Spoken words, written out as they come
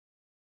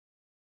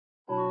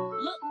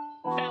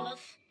Fellas,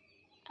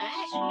 I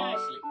asked you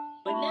nicely,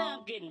 but now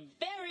I'm getting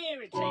very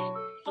irritated.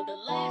 For the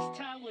last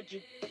time, would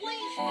you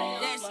please stay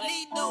off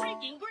my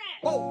freaking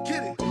grass? Oh,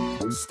 get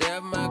it.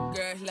 Step my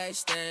girl like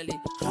Stanley.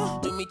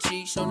 Do me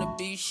cheeks on the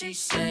beach, she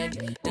sang.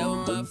 That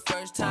was my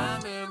first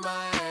time in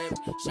Miami.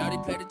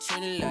 Shawty play the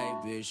Trinity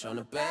like bitch on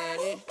the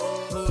baddie.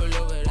 Pull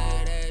over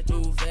like that,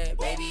 too fat,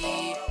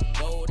 baby.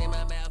 Gold in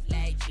my mouth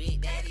like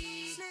Trick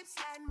Daddy. Slip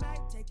slide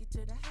might take it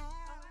to the house.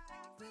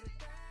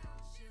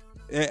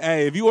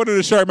 Hey, if you order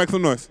the shirt, make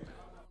some noise.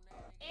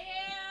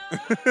 All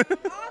three of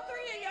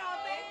y'all,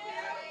 thank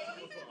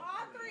you.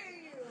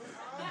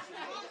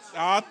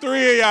 All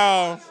three of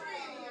y'all.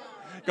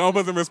 Gonna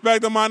put some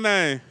respect on my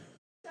name.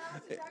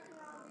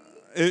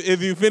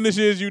 If you finish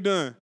it, you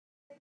done.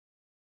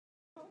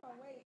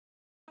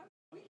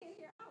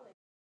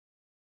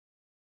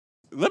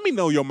 Let me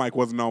know your mic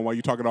wasn't on while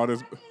you talking all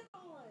this.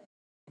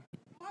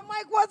 My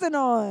mic wasn't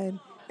on.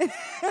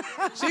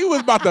 She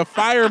was about to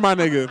fire my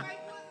nigga.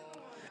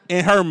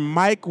 And her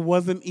mic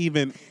wasn't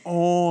even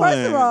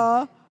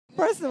on.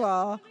 First of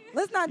all,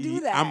 let's not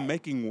do that. I'm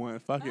making one.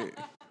 Fuck it.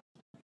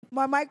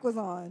 My mic was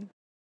on.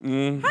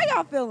 Mm. How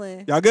y'all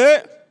feeling? Y'all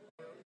good?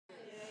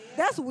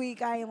 That's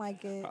weak. I ain't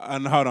like it.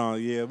 Hold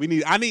on. Yeah,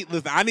 I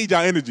need y'all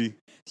energy.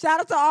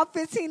 Shout out to all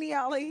 15 of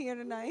y'all in here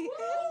tonight.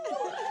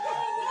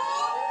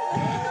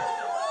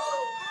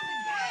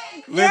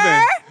 Listen,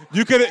 Yeah?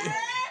 you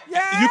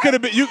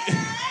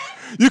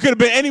could have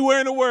been anywhere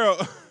in the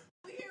world,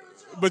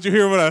 but you're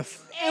here with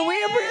us. And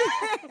we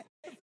appreciate.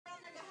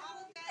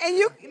 And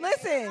you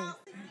listen.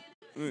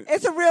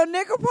 It's a real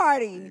nigga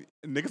party.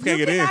 Niggas can't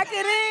get in. Knock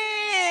it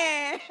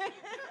in.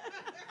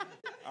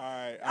 All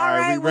right. All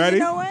right. We well, ready?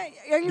 You know what?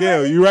 Are you Yeah,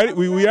 ready? you ready?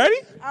 We ready?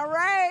 All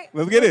right.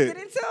 Let's get it. Get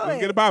into it.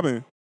 Let's get it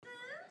popping.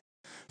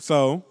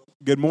 So,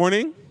 good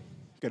morning,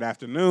 good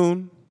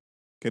afternoon,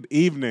 good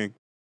evening.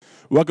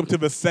 Welcome to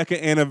the second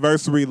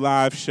anniversary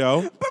live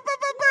show.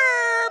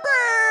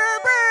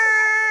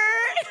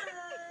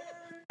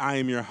 I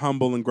am your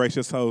humble and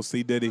gracious host,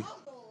 C. Diddy.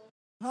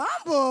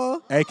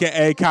 Humble.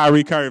 A.K.A.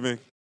 Kyrie Curvin.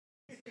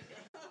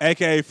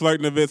 A.K.A.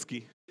 Flirt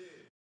Nowitzki.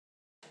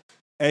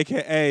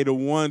 A.K.A. the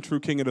one true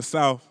king of the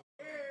South.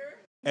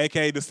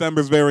 A.K.A.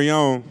 December's very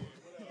own.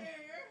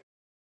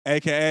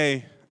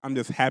 A.K.A. I'm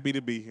just happy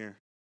to be here.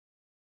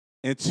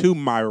 And to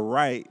my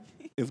right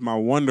is my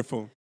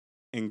wonderful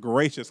and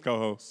gracious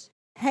co-host.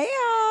 Hey,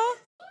 y'all.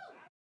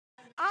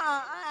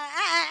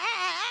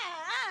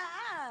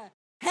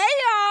 Hey,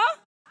 y'all.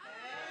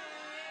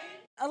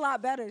 A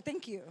lot better.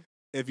 Thank you.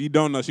 If you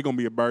don't know, she's going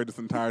to be a bird this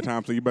entire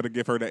time, so you better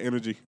give her that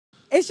energy.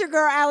 It's your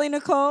girl, Allie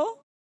Nicole,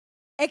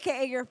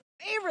 a.k.a. your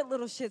favorite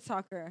little shit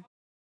talker,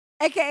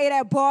 a.k.a.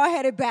 that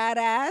bald-headed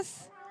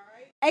badass,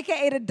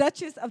 a.k.a. the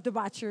Duchess of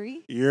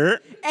Debauchery, Yeah.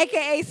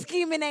 a.k.a.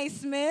 Scheming A.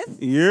 Smith,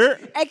 Yeah.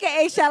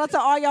 a.k.a. shout out to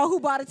all y'all who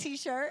bought a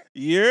T-shirt,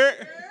 Yeah.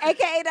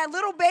 a.k.a. that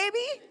little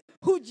baby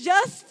who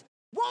just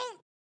won't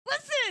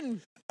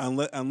listen.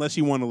 Unless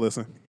you want to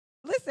listen.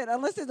 Listen,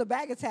 unless there's a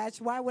bag attached,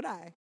 why would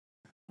I?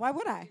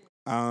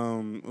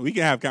 We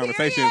can have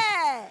conversations.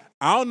 Period.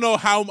 I don't know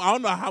how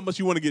much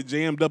you want to get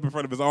jammed up in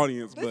front of his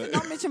audience, Listen, but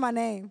don't mention my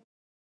name.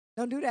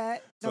 Don't do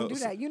that. Don't do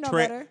that. You know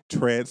better.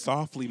 Tread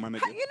softly, my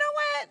nigga. You know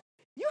what?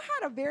 You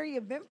had a very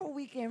eventful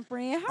weekend,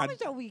 friend. How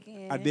was your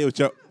weekend? I did with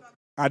your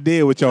How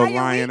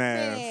your lying week been?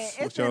 ass. It's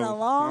with been your a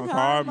long,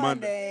 hard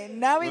Monday.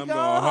 Now we I'm go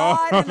going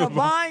hard in the hard.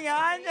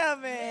 barnyard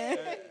jumping.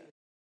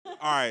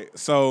 All right,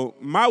 so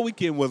my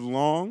weekend was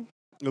long.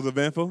 It was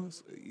eventful.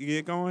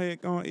 Yeah, go ahead.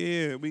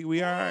 Yeah,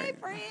 we all right. Hey,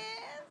 friends.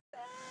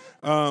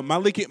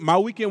 My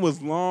weekend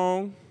was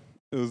long.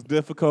 It was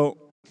difficult,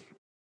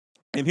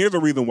 and here's the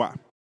reason why.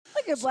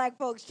 Look at black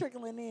folks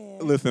trickling in.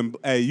 Listen,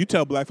 hey, you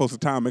tell black folks the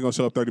time, they're gonna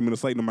show up 30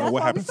 minutes late no matter That's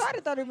what why happens. we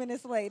started 30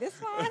 minutes late. It's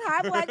fine.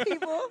 Hi, black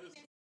people.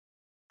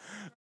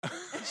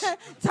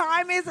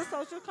 Time is a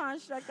social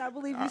construct, I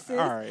believe you sis.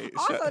 All right,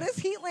 Also, this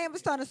heat lamp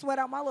is starting to sweat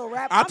out my little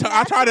rap.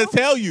 I try to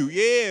tell you,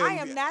 yeah. I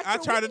am natural. I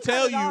try to We can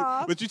tell cut it you,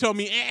 off. but you told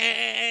me,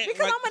 Because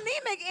like, I'm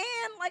anemic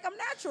and I'm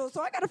natural,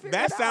 so I got to figure it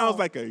out. that sounds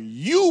like a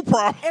you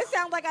problem. It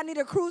sounds like I need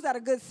to cruise at a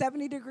good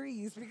 70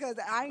 degrees because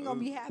I ain't going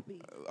to be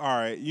happy. All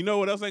right, you know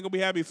what else ain't gonna be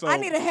happy? So I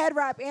need a head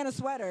wrap and a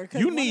sweater.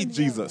 you need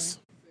Jesus.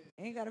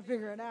 Ain't got to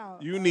figure it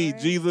out. You need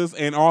Jesus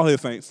and all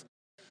his saints.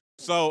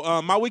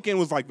 So my weekend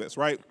was like this,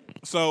 right?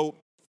 So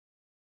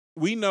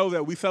we know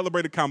that we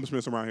celebrate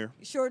accomplishments around here.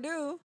 Sure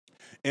do.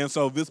 And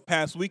so this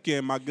past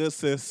weekend, my good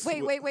sis...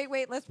 Wait.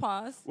 Let's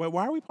pause. Wait,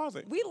 why are we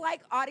pausing? We like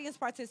audience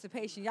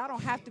participation. Y'all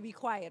don't have to be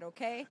quiet,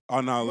 okay?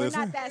 Oh, no, We're listen.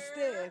 not that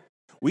stiff.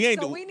 We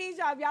ain't... So we need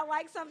y'all. If y'all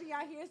like something,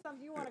 y'all hear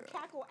something, you want to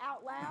cackle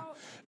out loud?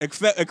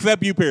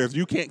 Except you, Paris.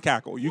 You can't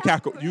cackle. You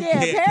cackle. You yeah,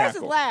 can't Paris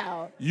cackle. is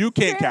loud. You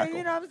can't Paris, cackle.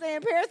 You know what I'm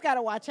saying? Paris got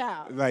to watch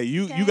out. Like,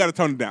 you Okay? got to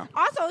tone it down.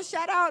 Also,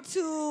 shout out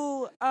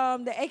to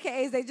the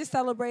AKAs they just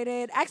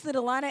celebrated. Actually,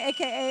 the line of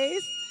AKAs.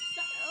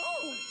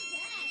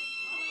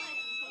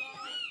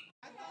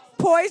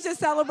 Poise just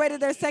celebrated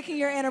their 2nd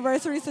year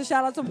anniversary, so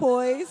shout out to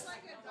Poise.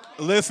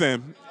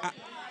 Listen,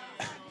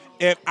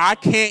 if I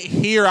can't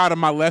hear out of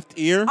my left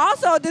ear...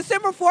 Also,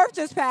 December 4th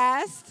just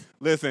passed.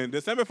 Listen,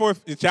 December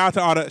 4th, shout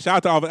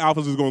out to all the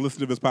alphas who's going to listen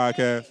to this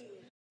podcast.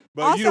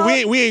 But Also,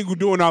 we ain't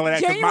doing all of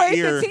that because my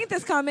January 15th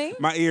is coming.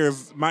 My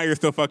ear's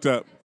still fucked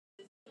up.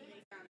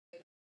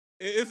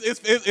 It's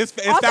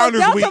also,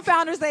 Founders Delta Week.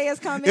 Founders Day is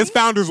coming. It's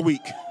Founders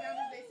Week.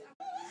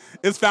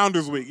 It's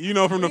Founders Week. You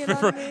know, from the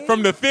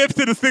 5th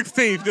to the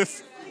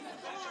 16th,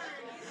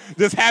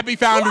 just happy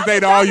Founders Day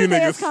to all you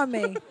niggas. Is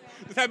coming.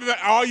 Just happy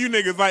all you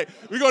niggas. Like,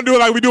 we're gonna do it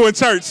like we do in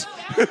church.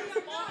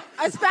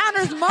 It's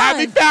Founders Month.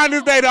 Happy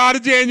Founders Day to all the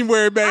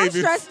January babies.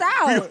 I'm stressed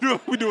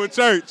out. We do in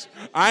church.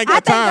 I ain't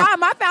got time. Thank God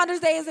my Founders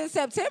Day is in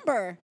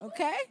September.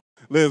 Okay.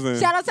 Listen.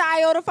 Shout out to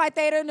Iota Phi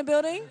Theta in the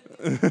building.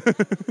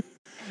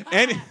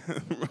 And you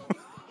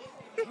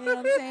know what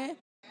I'm saying?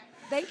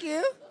 Thank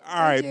you. All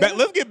right,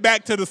 let's get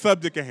back to the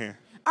subject at hand.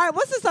 All right,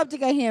 what's the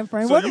subject at hand,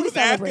 friend? So what you are we was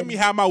asking celebrating? me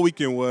how my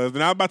weekend was,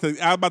 and I was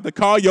about to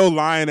call your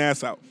lying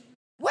ass out.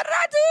 What did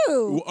I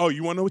do? Oh,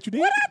 you want to know what you did?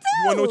 What did I do?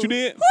 You want to know what you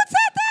did? Who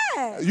said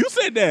that? You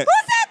said that. Who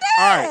said that?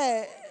 All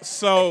right.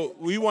 So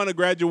we want to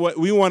graduate.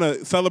 We want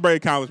to celebrate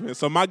accomplishments.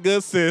 So my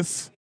good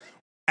sis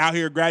out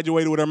here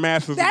graduated with her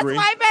master's degree.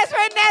 That's my best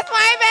friend. That's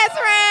my best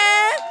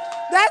friend.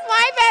 That's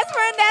my best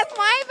friend. That's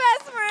my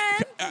best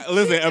friend.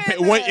 Listen,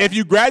 if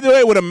you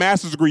graduate with a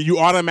master's degree, you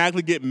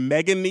automatically get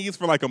mega knees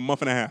for like a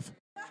month and a half.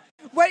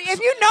 But if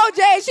you know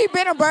Jay, she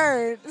been a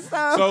bird.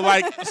 So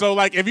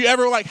like, if you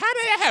ever like, how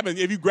did that happen?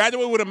 If you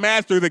graduate with a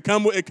master that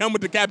come with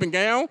the cap and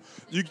gown,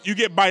 you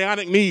get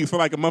bionic knees for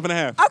like a month and a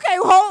half. Okay,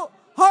 hold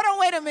on,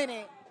 wait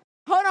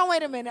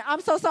a minute.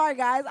 I'm so sorry,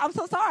 guys. I'm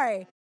so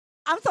sorry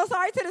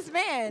to this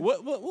man.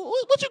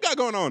 What you got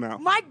going on now?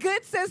 My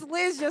good sis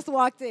Liz just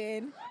walked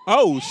in.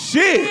 Oh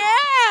shit!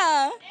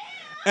 Yeah.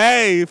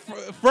 Hey,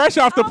 fresh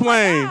off the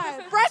plane.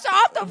 Fresh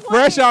off the plane.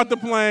 Fresh off the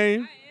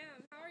plane.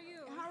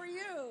 How are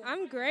you?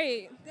 I'm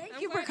great. Thank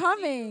you for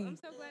coming. I'm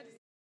so glad to see you.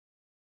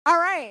 All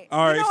right.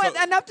 All right, You know what?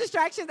 so- Enough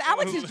distractions.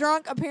 Alex is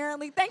drunk,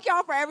 apparently. Thank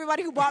y'all for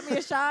everybody who bought me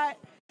a shot.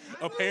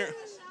 Apparently.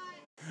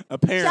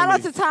 Shout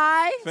out to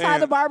Ty. Fam. Ty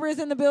the barber is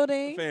in the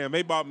building. Fam,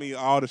 they bought me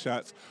all the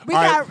shots. We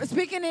All got right.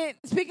 speaking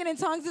in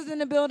tongues is in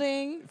the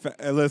building.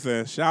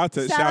 Listen, shout out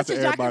to Shout out to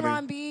Jack and everybody.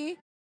 Ron B.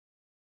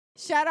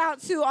 Shout out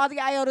to all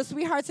the Iota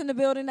sweethearts in the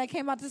building that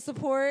came out to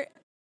support.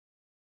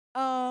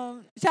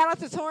 Shout out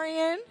to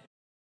Torian.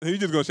 You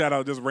just gonna shout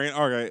out just ran.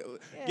 All right,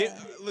 Yeah.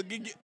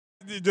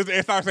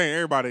 just start saying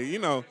everybody. You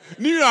know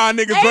how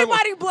niggas.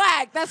 Everybody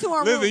black. That's who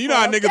I'm Listen, rooting you know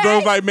how for, niggas okay?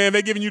 those like, man,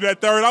 they giving you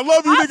that third. I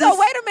love you, Also, niggas.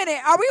 wait a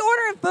minute. Are we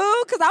ordering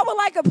food? Because I would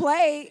like a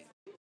plate.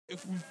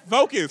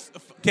 Focus.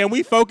 Can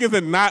we focus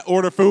and not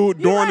order food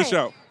You're during the right.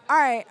 show? All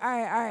right.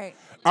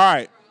 All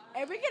right.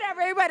 If we could have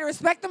everybody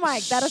respect the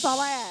mic, that is all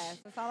I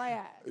ask. That's all I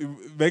ask.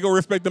 They gonna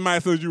respect the mic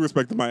as soon as you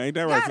respect the mic. Ain't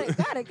that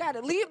right? Got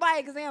it. Lead by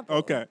example.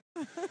 Okay.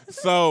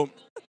 So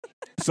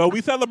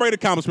we celebrate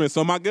accomplishments.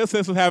 So my good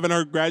sis is having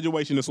her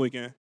graduation this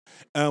weekend.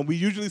 We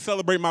usually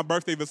celebrate my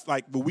birthday this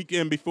like the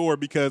weekend before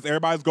because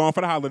everybody's gone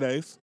for the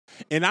holidays.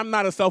 And I'm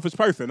not a selfish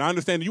person. I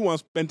understand you want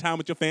to spend time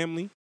with your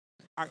family.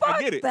 I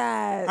get it.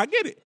 That. I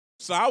get it.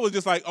 So I was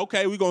just like,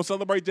 okay, we're gonna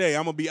celebrate Jay.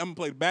 I'm gonna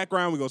play the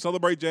background. We're gonna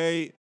celebrate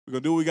Jay. We're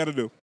gonna do what we gotta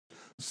do.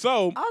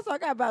 So Also, I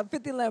got about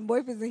 50 11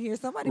 boyfriends in here.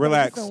 Somebody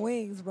Relax. get some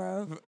wings,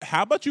 bro.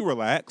 how about you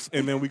relax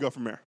and then we go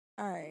from there?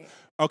 All right.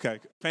 Okay,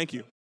 thank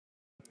you.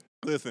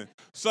 Listen,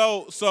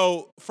 so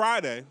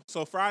Friday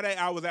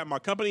I was at my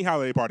company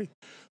holiday party.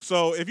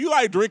 So if you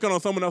like drinking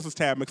on someone else's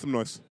tab, make some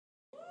noise.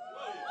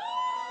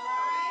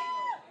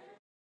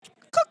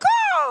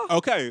 Caw-caw.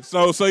 Okay,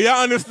 so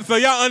y'all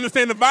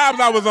understand the vibes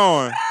I was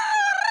on.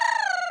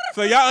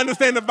 So y'all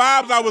understand the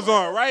vibes I was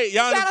on, right?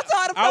 Y'all Shout out to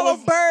all the fellow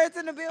birds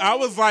in the building. I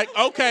was like,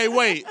 okay,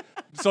 wait.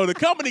 So the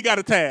company got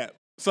a tab.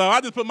 So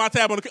I just put my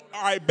tab on the.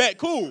 All right, bet,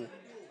 cool.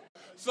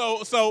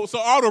 So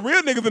all the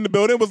real niggas in the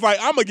building was like,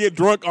 I'm gonna get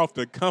drunk off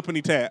the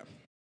company tab.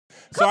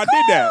 So I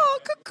did that,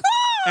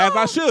 as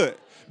I should,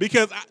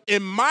 because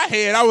in my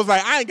head I was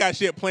like, I ain't got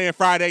shit playing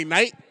Friday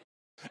night.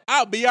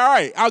 I'll be all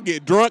right. I'll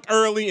get drunk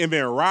early and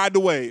then ride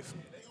the wave.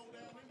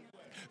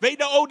 They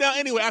don't owe down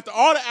anyway. After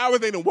all the hours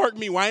they done work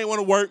me when I ain't want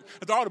to work,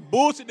 after all the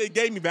bullshit they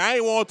gave me that I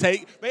ain't want to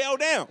take, they owe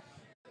down.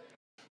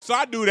 So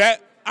I do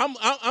that. I'm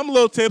a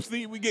little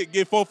tipsy. We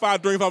get 4 or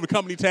 5 drinks off the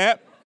company tab.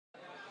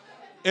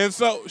 And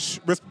so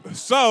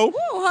Ooh,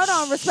 hold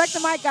on. Respect the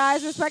mic,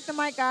 guys.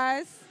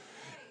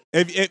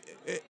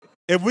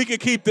 if we could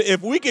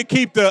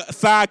keep the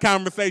side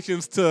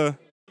conversations to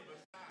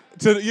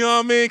you know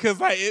what I mean? Because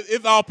like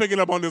it's all picking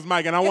up on this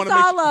mic, and I want to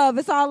make love.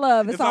 It's all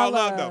love. It's all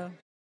love, though.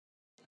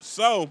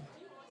 So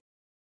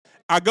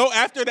I go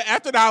after the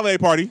holiday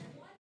party.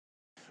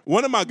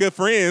 One of my good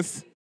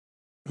friends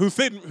who's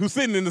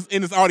sitting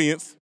in this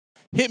audience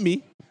hit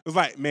me. Was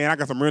like, man, I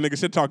got some real nigga shit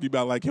to talk to you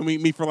about. Like, can we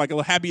meet for like a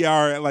little happy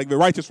hour at like the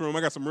Righteous Room?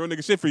 I got some real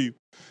nigga shit for you.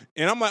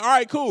 And I'm like, all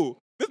right, cool.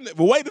 But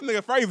wait, this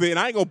nigga phrase it, and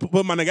I ain't gonna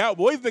put my nigga out.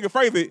 But wait, this nigga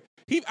phrase it.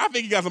 I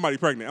think he got somebody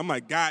pregnant. I'm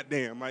like, god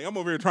damn. Like, I'm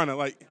over here trying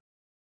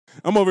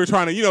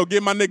to, you know,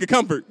 give my nigga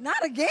comfort.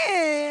 Not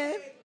again.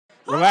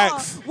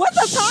 Relax. Hold on.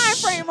 What's the time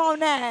frame on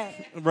that?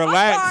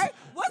 Relax. I'm sorry.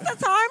 What's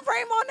the time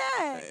frame on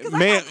that? 'Cause I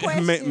got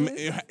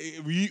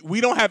questions.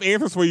 We don't have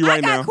answers for you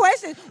right now. I got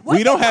questions. What's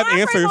We don't the have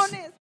time frame answers. on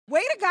this?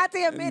 Wait a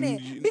goddamn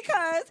minute.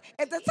 Because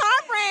if the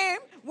time frame,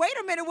 wait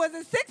a minute, was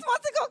it 6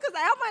 months ago? Because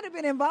I might have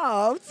been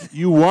involved.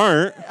 You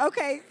weren't.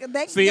 Okay.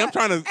 See, I'm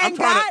trying to.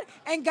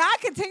 And God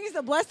continues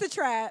to bless the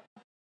trap.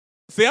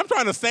 See, I'm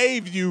trying to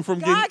save you from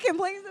God getting.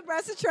 continues to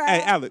bless the trap.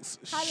 Hey, Alex.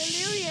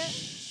 Hallelujah.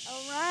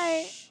 All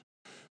right.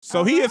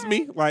 So he hits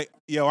me like,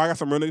 yo, I got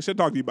some real nigga shit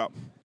to talk to you about.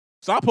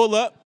 So I pull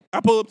up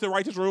to the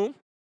righteous room,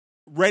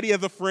 ready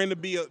as a friend to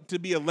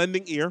be a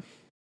lending ear.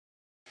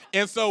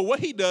 And so what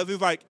he does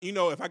is like, you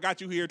know, if I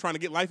got you here trying to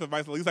get life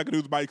advice, the least I can do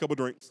is buy you a couple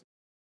drinks.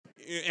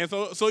 And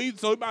so he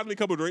buys me a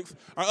couple drinks.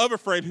 Our other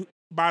friend who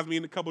buys me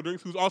a couple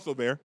drinks who's also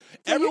there.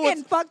 So you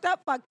getting fucked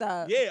up?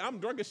 Yeah, I'm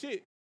drunk as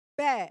shit.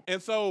 Bad.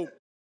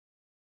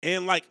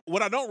 And like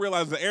what I don't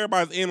realize is that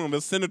everybody's in on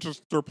the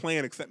sinister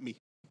plan except me.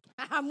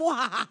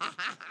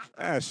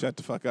 Shut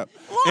the fuck up.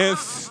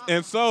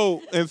 and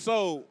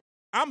so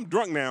I'm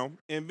drunk now,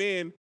 and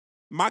then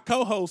my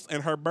co-host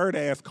and her bird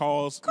ass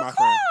calls my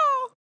friend.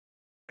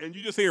 And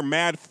you just hear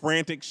mad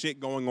frantic shit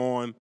going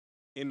on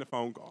in the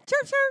phone call.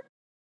 Chirp chirp.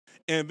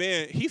 And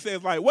then he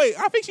says like, wait,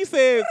 I think she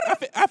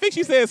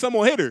said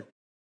someone hit her.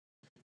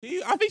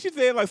 I think she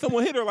said like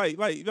someone hit her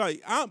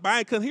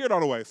I couldn't hear it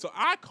all the way. So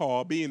I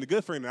call, being the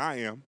good friend that I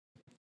am.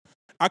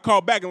 I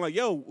called back and like,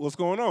 yo, what's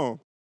going on?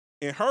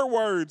 And her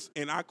words,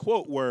 and I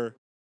quote, were,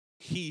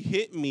 he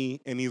hit me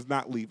and he's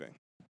not leaving.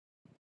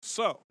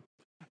 So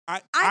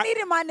I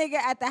needed my nigga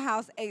at the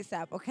house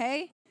ASAP,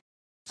 okay?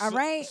 All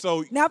right.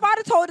 So now, if I'd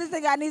have told this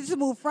nigga I needed to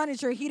move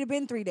furniture, he'd have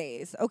been 3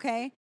 days.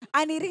 Okay.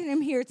 I needed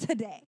him here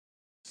today.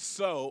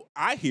 So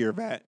I hear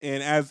that,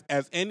 and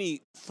as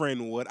any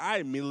friend would, I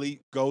immediately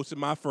go to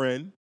my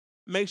friend,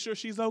 make sure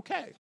she's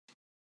okay.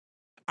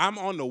 I'm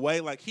on the way,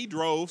 like he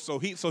drove, so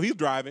he's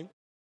driving.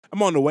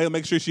 I'm on the way to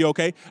make sure she's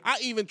okay. I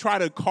even try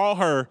to call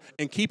her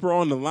and keep her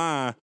on the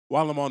line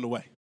while I'm on the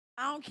way.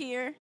 I don't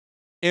care.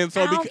 And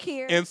so I don't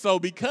care. And so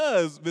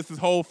because this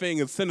whole thing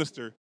is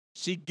sinister,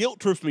 she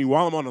guilt trips me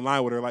while I'm on the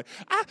line with her. Like,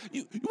 what do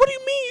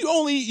you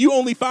mean you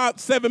only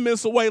 5-7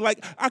 minutes away?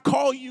 Like, I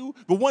call you,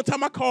 but one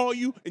time I call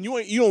you and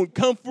you don't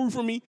come through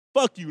for me.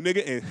 Fuck you,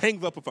 nigga, and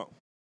hangs up the phone.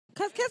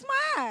 Cause kiss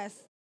my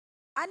ass.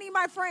 I need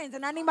my friends,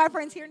 and I need my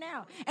friends here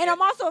now. And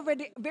I'm also a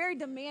very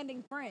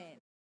demanding friend.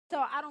 So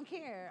I don't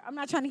care. I'm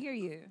not trying to hear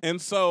you.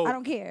 And so I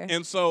don't care.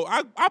 And so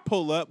I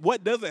pull up.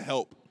 What doesn't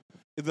help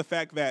is the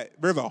fact that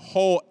there's a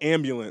whole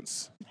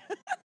ambulance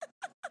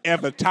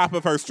at the top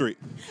of her street.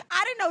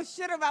 I didn't know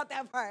shit about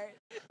that part.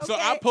 Okay? So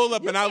I pull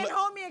up you and can't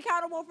hold me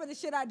accountable for the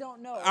shit I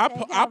don't know.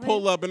 Okay, I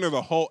pull up and there's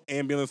a whole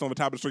ambulance on the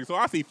top of the street. So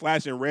I see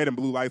flashing red and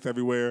blue lights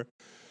everywhere.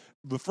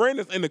 The friend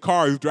that's in the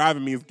car who's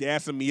driving me is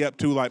gassing me up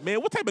too. Like,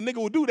 man, what type of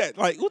nigga would do that?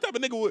 Like, what type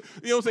of nigga would,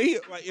 you know what I'm saying?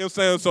 Like, you know what I'm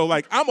saying? So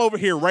like, I'm over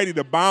here ready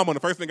to bomb on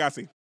the first thing I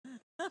see.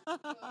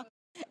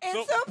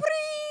 And surprise!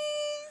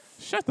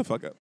 Shut the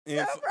fuck up.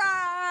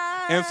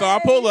 Surprise! And so I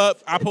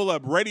pull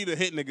up ready to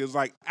hit niggas,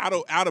 like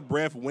out of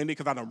breath, winded,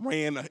 because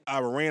I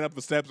ran up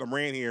the steps, I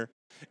ran here,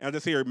 and I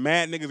just hear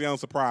mad niggas yelling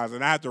surprise.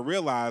 And I have to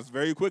realize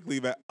very quickly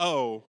that,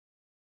 oh,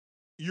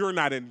 you're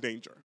not in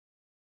danger.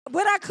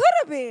 But I could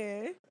have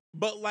been.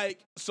 But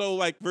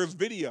there's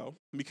video,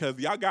 because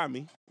y'all got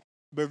me.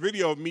 The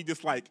video of me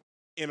just like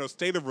in a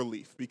state of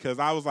relief, because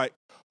I was like,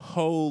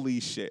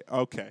 holy shit,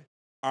 okay,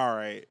 all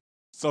right.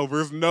 So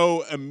there's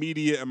no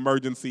immediate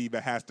emergency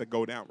that has to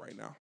go down right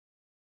now.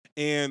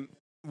 And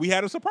we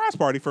had a surprise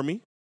party for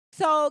me.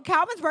 So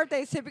Calvin's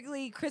birthday is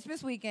typically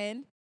Christmas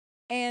weekend.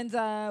 And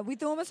we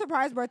threw him a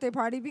surprise birthday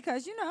party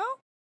because, you know,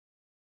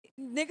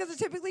 niggas are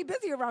typically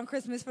busy around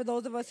Christmas for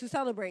those of us who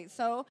celebrate.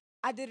 So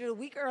I did it a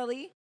week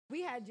early.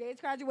 We had Jade's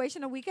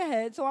graduation a week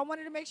ahead. So I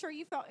wanted to make sure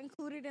you felt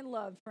included and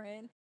loved,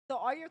 friend. So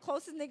all your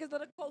closest niggas are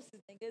the closest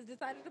niggas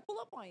decided to pull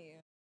up on you.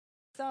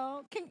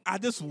 So I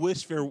just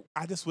wish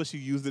you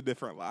used a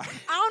different lie.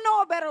 I don't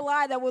know a better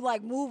lie that would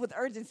like move with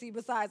urgency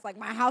besides like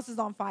my house is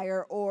on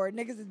fire or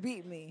niggas is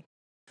beating me.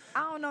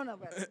 I don't know no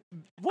better.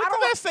 What does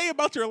that say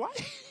about your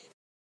life?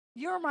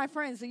 You're my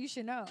friend, so you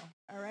should know.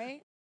 All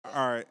right.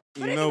 All right.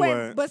 But you know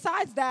anyway, what?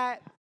 Besides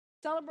that,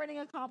 celebrating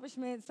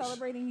accomplishments,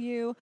 celebrating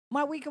you.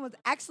 My weekend was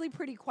actually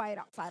pretty quiet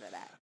outside of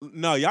that.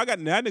 No, that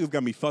niggas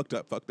got me fucked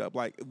up.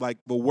 Like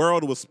the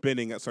world was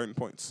spinning at certain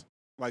points.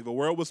 Like the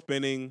world was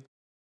spinning.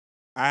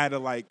 I had to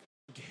like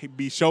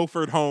be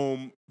chauffeured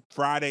home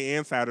Friday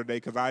and Saturday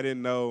because I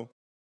didn't know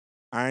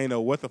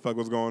what the fuck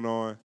was going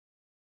on.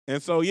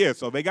 And so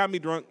so they got me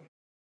drunk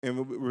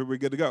and we're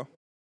good to go.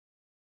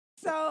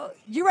 So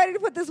you ready to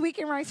put this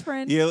weekend right,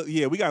 friend?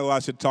 Yeah, we got a lot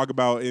of shit to talk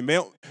about. And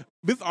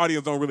this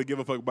audience don't really give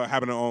a fuck about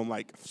having it on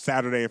like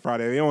Saturday and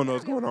Friday. They don't know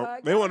what's going on.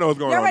 They don't know what's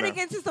going on. Y'all ready to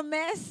get into some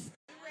mess?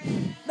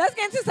 Let's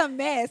get into some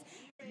mess.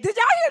 Did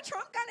y'all hear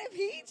Trump got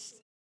impeached?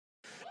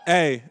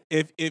 Hey,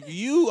 if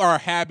you are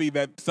happy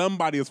that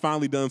somebody has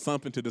finally done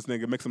something to this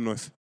nigga, make some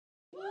noise.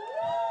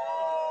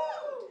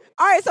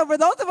 All right, so for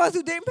those of us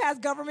who didn't pass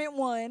government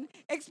 1,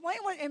 explain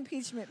what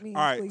impeachment means.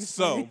 All right, please.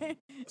 so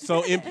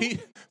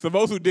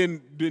those who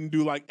didn't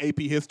do like AP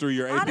history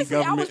or AP Honestly,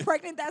 government. I was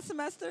pregnant that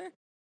semester,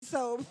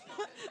 so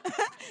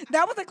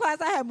that was the class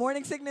I had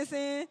morning sickness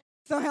in.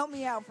 So help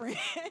me out, friend.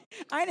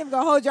 I ain't even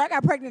gonna hold you. I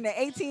got pregnant at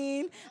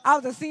 18. I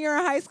was a senior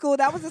in high school.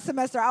 That was the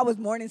semester I was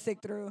morning sick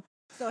through.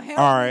 So help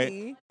All right.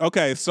 me.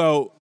 Okay,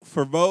 so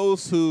for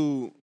those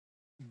who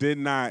did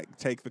not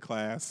take the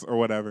class or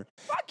whatever,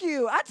 Fuck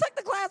you. I took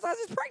the class. I was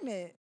just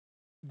pregnant.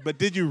 but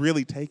did you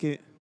really take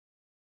it?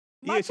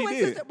 My Yeah, she twin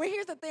did. sister. But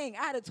here's the thing.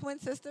 I had a twin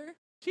sister,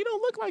 She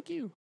don't look like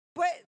you.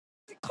 but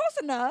close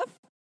enough.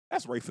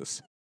 That's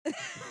racist.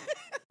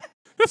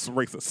 That's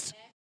racist.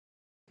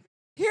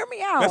 Hear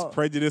me out. That's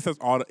prejudice. That's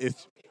all.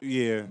 It's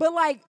yeah. But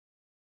like,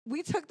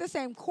 we took the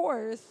same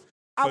course.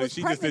 I So was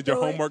she just pregnant did your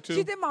through it. homework too?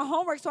 She did my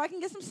homework so I can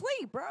get some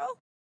sleep, bro.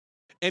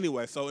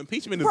 Anyway, so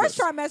impeachment is First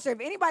this. trimester. If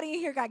anybody in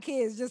here got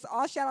kids, just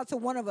all shout out to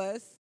one of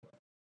us.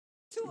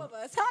 2 of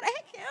us. How the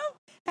heck, Kim?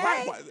 Hey.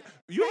 Right, why-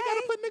 you ain't Hey.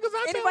 gotta put niggas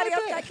out Anybody there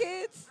else like got that.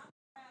 kids?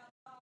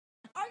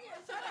 Oh yeah,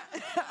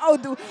 shut up. Oh,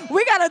 dude,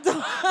 we got a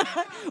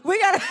dog.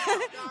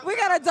 we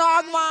got a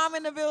dog mom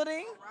in the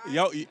building.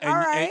 Yo, All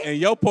right. and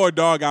your poor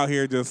dog out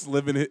here just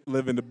living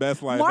the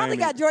best life. Marley ain't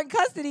got it? joint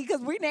custody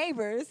because we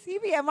neighbors. He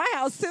be at my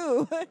house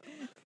too.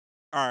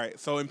 All right,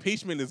 so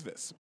impeachment is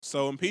this.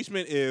 So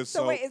impeachment is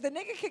So wait, is the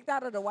nigga kicked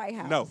out of the White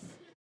House? no.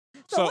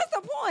 So what's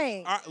the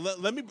point? all right,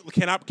 let me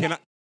can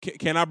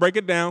I break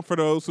it down for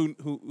those who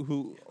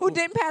Who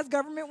didn't pass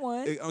government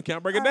 1? can I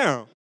break it All right.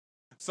 down?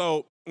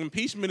 So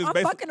impeachment is I'm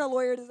basically fucking a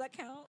lawyer. Does that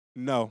count?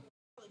 no.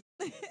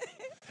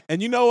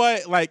 And you know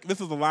what? Like this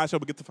is a live show,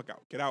 but get the fuck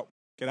out. Get out.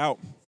 Get out.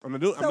 I'm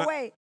So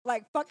wait,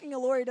 like fucking a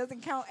lawyer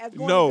doesn't count as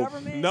going to No,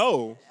 government?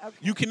 no. Okay.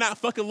 You cannot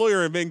fuck a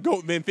lawyer and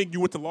then think you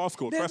went to law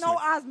school. There's Trust no me.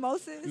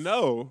 osmosis?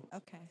 No.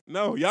 Okay.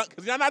 No, y'all,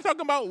 because y'all not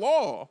talking about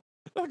law.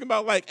 You're talking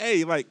about like,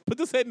 hey, like, put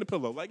this head in the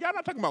pillow. Like, y'all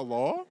not talking about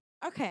law.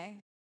 Okay.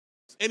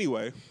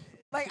 Anyway,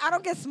 Like, I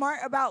don't get smart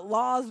about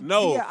laws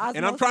no, via osmosis.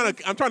 and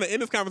I'm trying to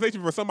end this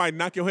conversation for somebody to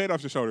knock your head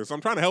off your shoulders. So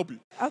I'm trying to help you.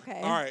 Okay.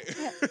 All right.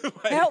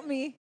 Like, Help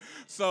me.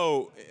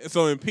 So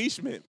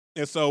impeachment,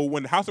 and so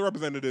when the House of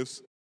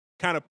Representatives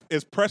kind of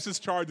presses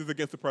charges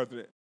against the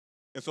president,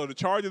 and so the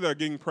charges that are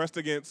getting pressed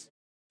against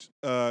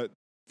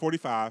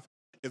 45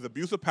 is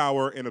abuse of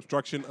power and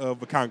obstruction of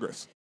the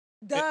Congress.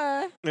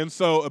 Duh. And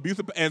so abuse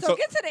of and So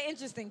get to the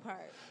interesting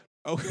part.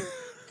 oh,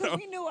 Because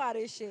we knew all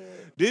this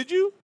shit. did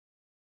you?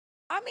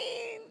 I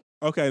mean,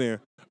 Okay, then.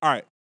 All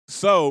right.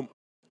 So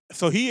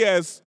he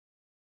has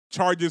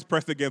charges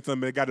pressed against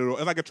him. And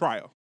it's like a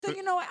trial. so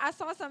you know what? I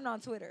saw something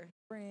on Twitter,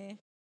 friend.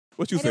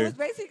 What you And it was say?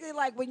 basically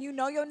like when you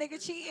know your nigga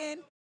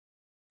cheating,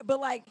 but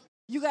like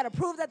you got to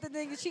prove that the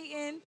nigga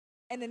cheating,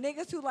 and the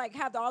niggas who like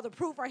have all the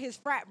proof are his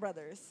frat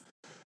brothers.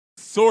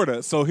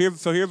 Sorta. So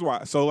here's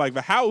why. So like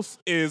the House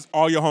is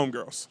all your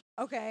homegirls.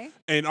 Okay.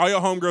 And all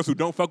your homegirls who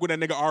don't fuck with that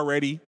nigga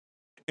already.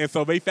 And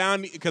so they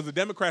found it because the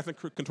Democrats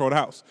control the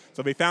House.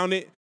 So they found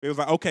it. It was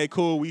like, okay,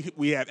 cool.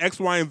 We have X,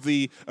 Y, and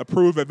Z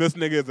approve that this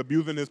nigga is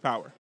abusing his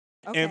power.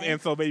 Okay.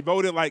 And so they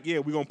voted like, yeah,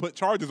 we're going to put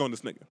charges on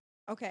this nigga.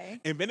 Okay.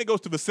 And then it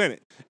goes to the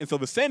Senate. And so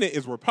the Senate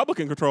is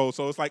Republican controlled.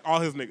 So it's like all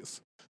his niggas.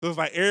 So it's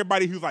like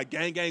everybody who's like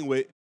gang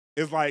with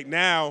is like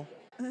now.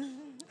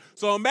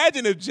 So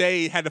imagine if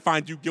Jay had to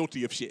find you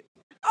guilty of shit.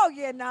 Oh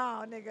yeah,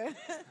 no, nigga.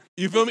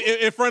 You feel me?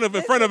 In front of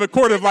a court of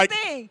Here's like. the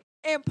thing.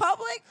 In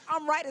public,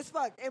 I'm right as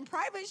fuck. In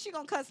private, she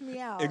gonna cuss me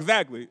out.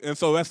 Exactly. And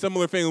so that's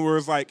similar thing where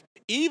it's like,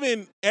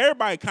 even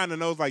everybody kind of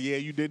knows, like, yeah,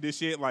 you did this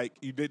shit, like,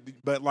 you did,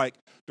 but like,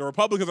 the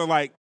Republicans are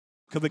like,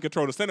 because they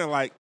control the Senate,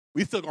 like,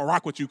 we still gonna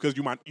rock with you because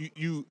we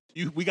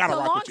gotta So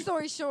rock long with you.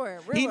 story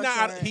short, He real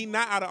not short. he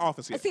not out of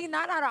office yet. See,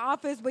 not out of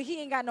office, but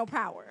he ain't got no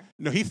power.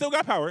 No, he still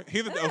got power.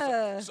 He's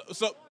Ugh.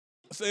 so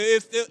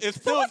it's So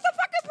still what's the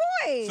fucking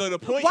point? So the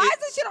point Why is- is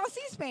this shit on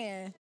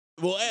C-SPAN?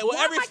 well,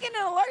 Why am I getting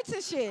alerts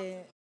and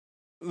shit?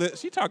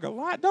 She talk a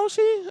lot, don't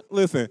she?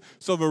 Listen,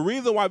 so the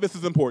reason why this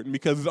is important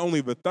because it's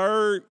only the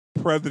third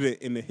president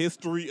in the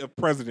history of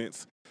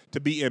presidents to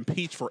be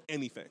impeached for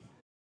anything.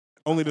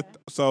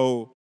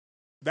 So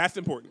that's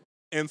important.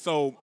 And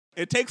so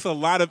it takes a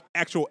lot of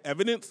actual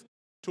evidence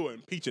to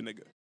impeach a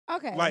nigga.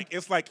 Okay. Like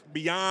it's like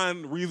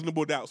beyond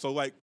reasonable doubt. So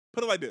like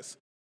put it like this.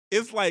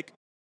 It's like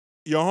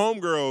your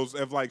homegirls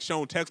have like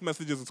shown text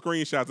messages and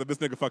screenshots of this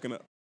nigga fucking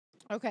up.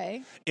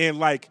 Okay. And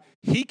like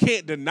he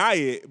can't deny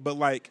it, but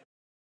like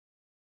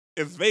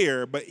it's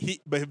there, but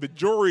the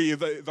jury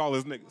is all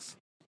his niggas.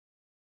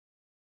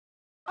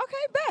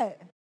 Okay,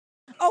 bet.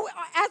 Oh,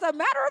 as a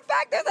matter of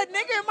fact, there's a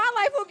nigga in my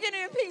life who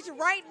getting impeached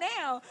right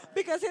now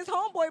because his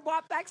homeboy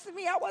brought facts to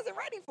me I wasn't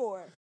ready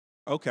for.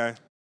 Okay.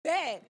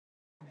 Bet.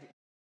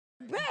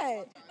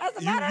 As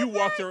a matter You of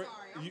walked fact,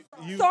 around.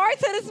 You sorry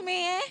to this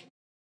man.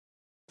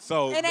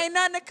 so It ain't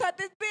nothing to cut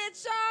this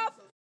bitch off.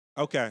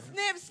 okay.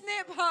 Snip,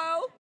 snip,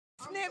 ho.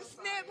 Snip,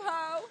 snip,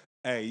 ho.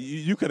 Hey,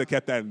 you could have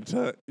kept that in the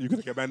tuck. You could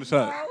have kept that in the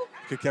tuck. No. You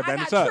could have kept that I in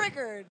the got tuck.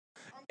 triggered.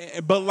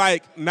 But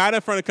like not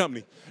in front of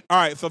company. All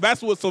right, so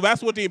that's what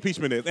the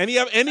impeachment is.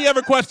 Any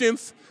other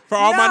questions For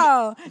all my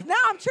No, now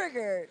I'm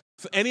triggered.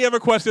 so any other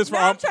questions for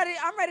Now all?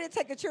 I'm ready to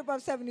take a trip up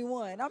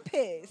 71. I'm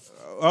pissed.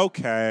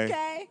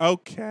 Okay.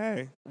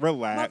 Okay? My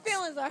Relax.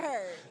 feelings are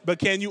hurt. But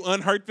can you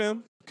unhurt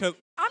them? I'm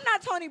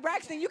not Tony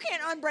Braxton. You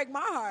can't unbreak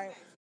my heart.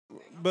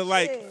 But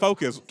like, Shit.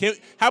 focus.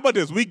 How about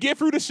this? We get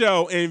through the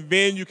show, and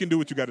then you can do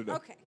what you got to do.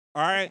 Okay.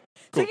 All right.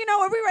 Cool. So you know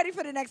what? We're ready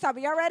for the next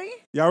topic. Y'all ready?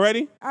 Y'all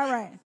ready? All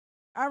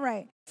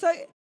right. So,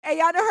 hey,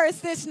 y'all know her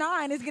Snitch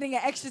 9 is getting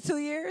an extra 2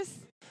 years?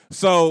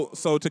 So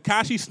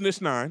Tekashi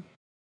snitched 9.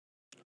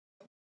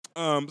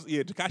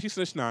 Tekashi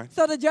snitched 9.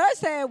 So the judge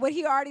said what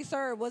he already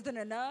served wasn't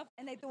enough,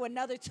 and they threw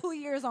another 2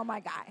 years on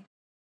my guy.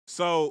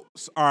 So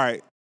all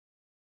right.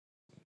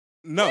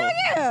 No. Hell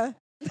yeah.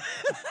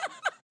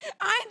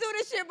 I ain't do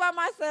this shit by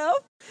myself.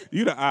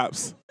 You the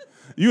ops.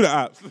 You the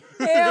ops.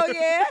 Hell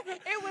yeah.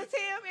 It was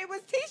him. It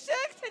was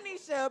Tisha,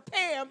 Tanisha,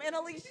 Pam, and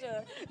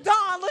Alicia.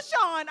 Dawn,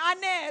 LaShawn,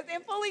 Inez,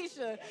 and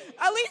Felicia.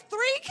 At least 3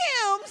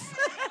 Kims.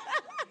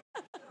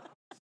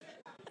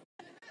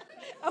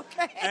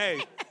 Okay.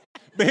 Hey.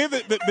 But here's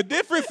the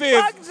difference is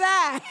Fuck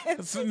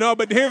that. no,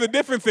 but here's the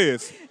difference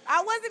is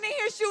I wasn't in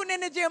here shooting in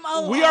the gym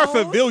alone. we are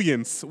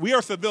civilians. We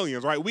are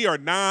civilians, right? We are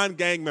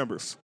non-gang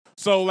members.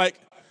 So like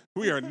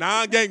we are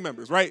non-gang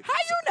members, right? How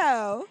you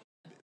know?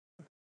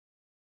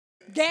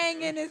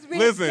 Gang in this bitch.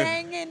 Listen.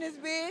 Gang in this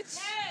bitch.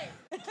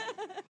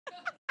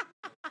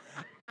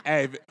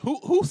 Hey,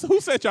 who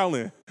set y'all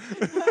in?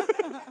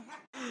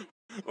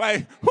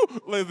 Like,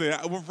 listen,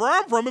 where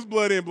I'm from is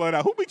blood in, blood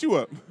out. Who beat you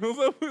up?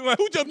 Like,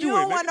 who jumped You you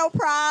don't in? want no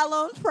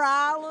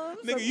problems.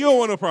 Nigga, you don't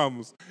want no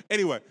problems.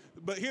 Anyway,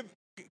 but here,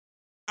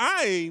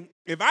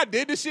 if I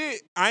did the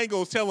shit, I ain't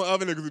gonna tell the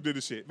other niggas who did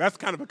the shit. That's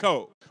kind of a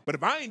code. But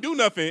if I ain't do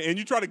nothing and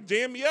you try to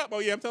jam me up, oh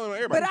yeah, I'm telling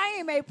everybody. But I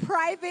am a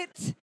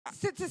private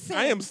citizen.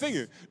 I am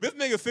singing. This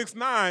nigga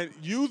 6'9"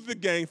 used the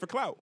gang for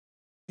clout.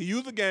 He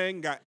used the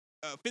gang, got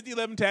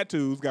 50-11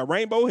 tattoos, got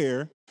rainbow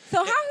hair. So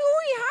who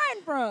he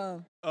hiding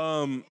from?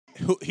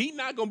 He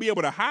not gonna be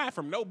able to hide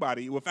from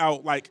nobody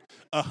without like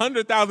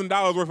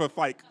 $100,000 worth of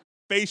like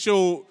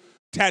facial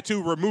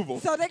tattoo removal.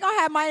 So they gonna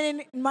have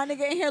my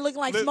nigga in here looking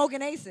like Li-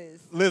 Smoking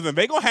Aces. Listen,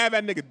 they gonna have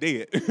that nigga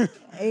dead.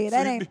 Hey,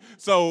 that ain't.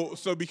 So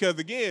because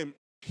again,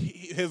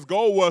 his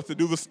goal was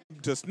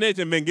to snitch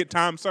and then get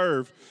time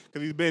served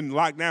because he's been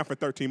locked down for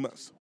 13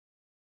 months.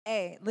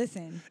 Hey,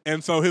 listen.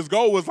 And so his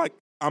goal was like,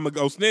 I'm gonna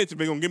go snitch. If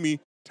they're gonna give me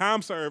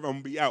time served, I'm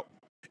gonna be out.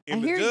 And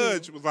I the hear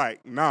judge was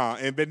like, nah.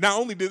 And but not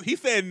only did he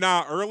said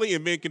nah early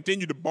and then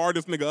continued to bar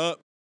this nigga up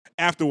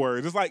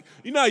afterwards. It's like,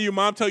 you know how your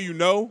mom tell you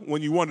no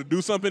when you want to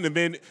do something and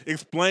then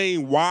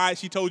explain why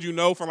she told you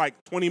no for like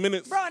 20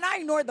 minutes? Bro, and I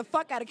ignored the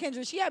fuck out of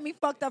Kendra. She had me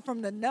fucked up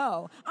from the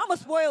no. I'm a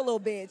spoiled little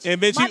bitch.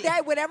 And then my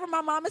dad, whatever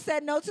my mama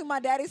said no to,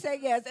 my daddy said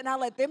yes, and I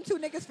let them 2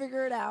 niggas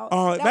figure it out.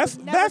 That's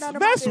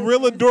real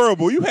business.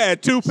 adorable. You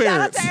had 2 Shout out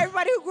parents. to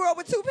everybody who grew up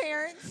with 2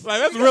 parents. Like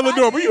that's Because real I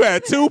adorable. did. You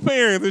had 2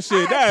 parents and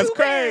shit. I had That's 2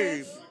 crazy.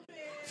 parents.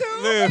 2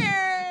 Listen,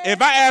 parents.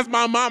 if I asked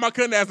my mom, I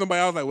couldn't ask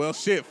somebody. I was like, well,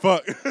 shit,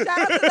 fuck. Shout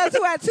out to those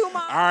who had 2 moms.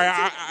 All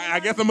right, I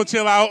guess I'm gonna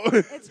chill out.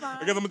 It's fine.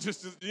 I guess I'm gonna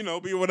just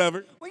be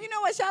whatever. Well, you know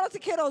what? Shout out to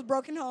Kiddo's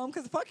broken home,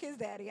 because fuck his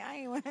daddy. I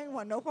ain't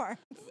want no part.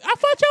 I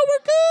thought y'all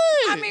were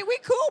good. I mean, we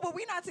cool, but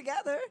we not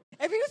together.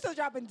 If he was still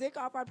dropping dick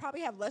off, I'd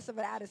probably have less of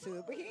an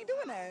attitude, but he ain't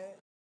doing that.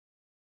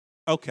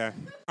 Okay,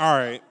 all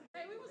right.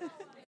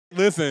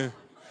 Listen,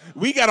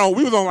 we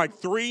was on like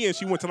 3, and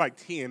she went to like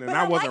 10, and But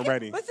I wasn't like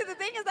ready. But see, the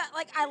thing is that,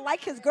 like, I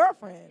like his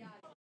girlfriend.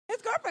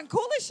 His girlfriend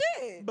cool as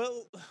shit. But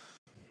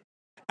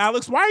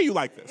Alex, why are you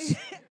like this?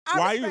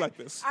 Why are you like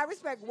this? I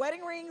respect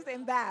wedding rings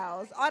and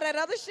vows. All that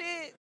other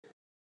shit.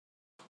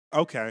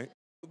 Okay,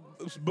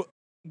 but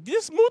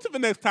just move to the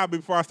next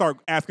topic before I start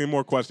asking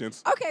more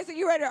questions. Okay, so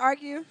you ready to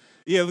argue?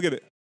 Yeah, let's get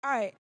it. All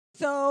right.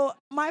 So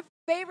one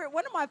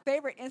of my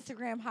favorite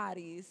Instagram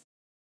hotties,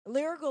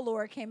 Lyra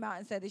Galore, came out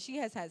and said that she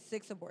has had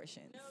 6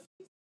 abortions.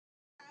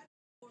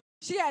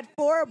 She had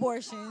 4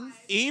 abortions.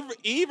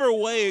 Either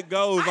way it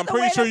goes, I'm Either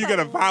pretty way, sure you that's get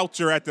a a-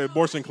 voucher at the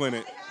abortion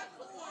clinic.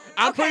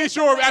 I'm Okay, pretty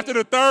so sure wait. after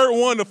the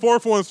 3rd one, the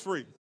 4th one's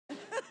free.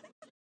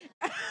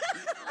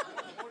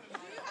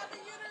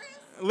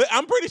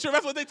 I'm pretty sure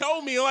that's what they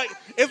told me. Like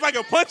it's like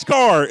a punch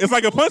card. It's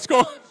like a punch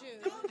card.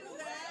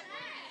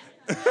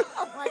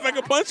 It's like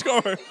a punch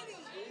card.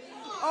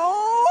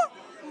 Oh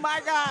my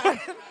God.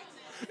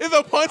 It's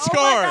a punch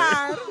card.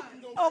 My God.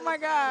 Oh my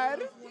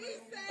God.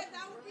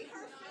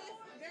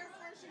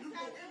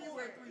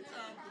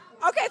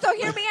 Okay, so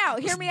hear me out.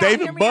 Hear me out.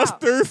 David Hear me out.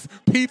 Buster's,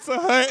 Pizza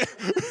Hut.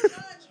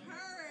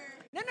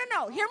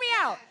 No. Hear me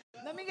out.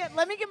 Let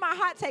me get my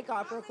hot take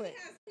off real quick.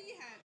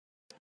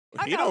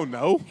 You don't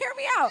know. Hear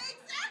me out.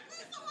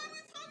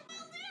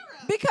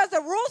 Because the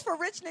rules for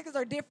rich niggas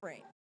are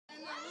different.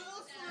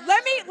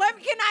 Let me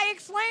can I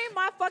explain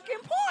my fucking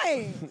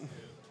point?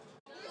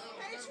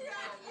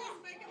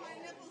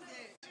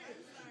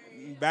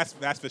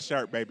 That's the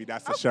shirt, baby.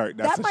 That's the shirt.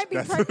 That's that the, might be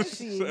that's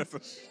pregnancy. that's a,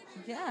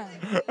 Yeah.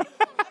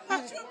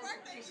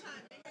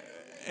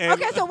 and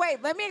Okay, so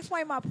wait, let me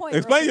explain my point.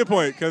 explain real your quick.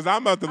 point, because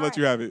I'm about to let right.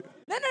 you have it.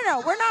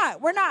 No, we're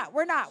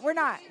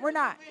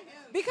not.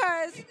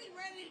 Because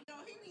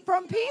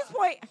from P's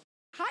point,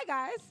 hi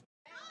guys,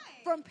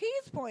 from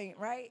P's point,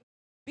 right?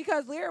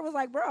 Because Lyra was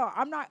like, bro,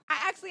 I'm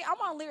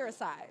on Lyra's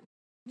side.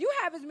 You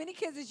have as many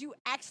kids as you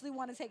actually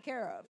want to take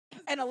care of.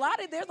 And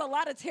there's a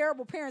lot of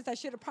terrible parents that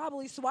should have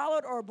probably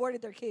swallowed or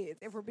aborted their kids,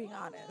 if we're being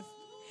honest.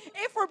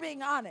 If we're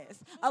being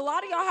honest. A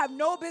lot of y'all have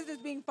no business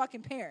being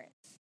fucking parents.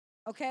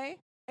 Okay?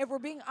 If we're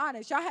being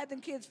honest, y'all had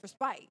them kids for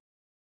spite.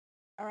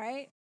 All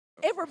right?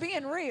 If we're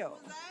being real.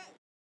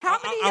 How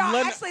many of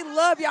y'all actually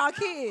love y'all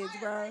kids,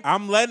 bro?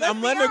 I'm letting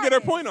her get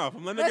her point off.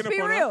 Let's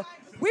be real.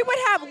 We would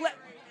have...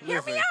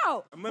 Hear me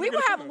out. We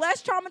would have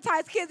less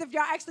traumatized kids if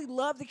y'all actually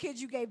loved the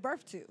kids you gave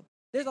birth to.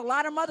 There's a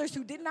lot of mothers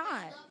who did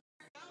not.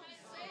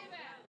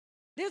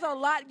 There's a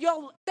lot.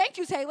 Thank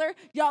you, Taylor.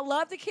 Y'all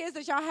love the kids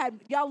that y'all had.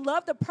 Y'all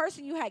love the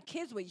person you had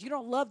kids with. You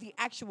don't love the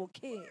actual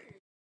kid.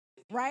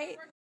 Right?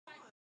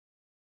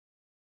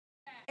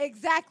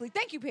 Exactly.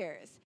 Thank you,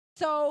 Paris.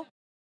 So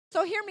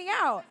hear me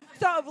out.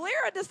 So if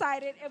Lyra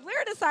decided,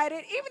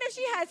 even if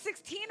she had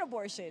 16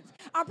 abortions,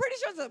 I'm pretty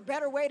sure there's a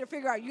better way to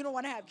figure out you don't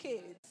want to have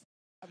kids.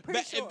 I'm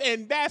pretty sure.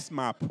 And that's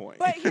my point.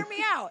 But hear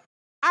me out.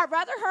 I'd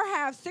rather her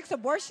have 6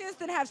 abortions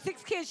than have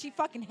 6 kids she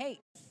fucking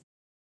hates.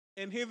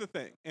 And here's the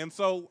thing. And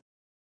so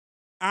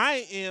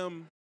I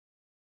am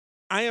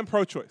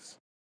pro-choice.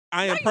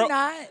 You're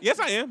not. Yes,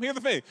 I am. Here's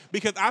the thing.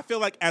 Because I feel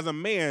like as a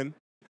man,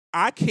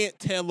 I can't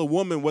tell a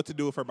woman what to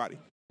do with her body.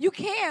 You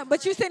can,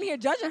 but you're sitting here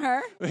judging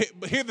her.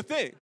 But here's the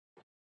thing.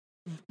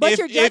 But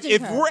you're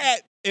judging her.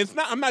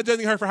 I'm not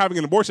judging her for having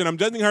an abortion. I'm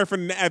judging her for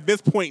at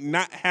this point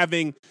not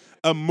having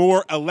a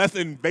less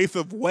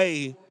invasive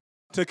way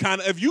to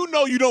kind of, if you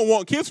know you don't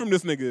want kids from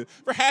this nigga,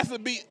 there has to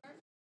be.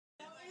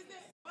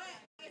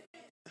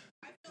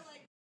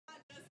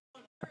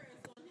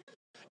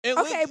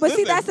 Okay, but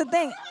see, that's the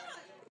thing.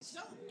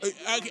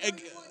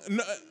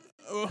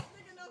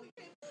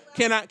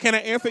 Can I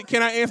answer?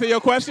 Can I answer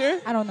your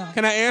question? I don't know.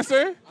 Can I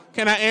answer?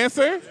 Can I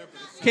answer?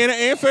 Can I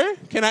answer?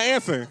 Can I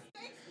answer?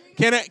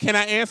 Can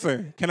I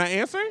answer? Can I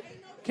answer?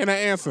 Can I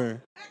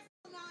answer?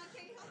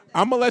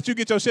 I'm gonna let you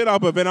get your shit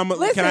off of it.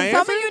 Listen, can I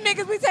answer? Some of you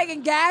niggas be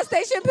taking gas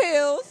station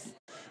pills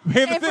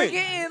and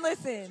forgetting.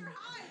 Listen.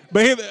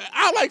 But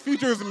I like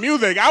Future's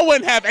music. I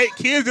wouldn't have 8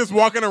 kids just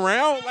walking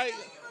around like.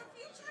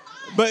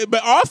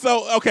 But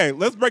also, okay,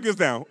 let's break this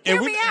down.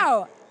 Hear me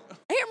out.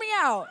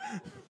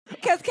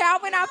 Because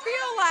Calvin, I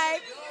feel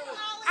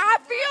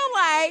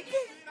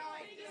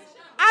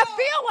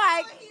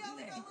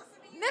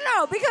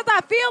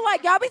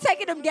like y'all be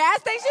taking them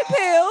gas station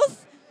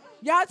pills.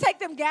 Y'all take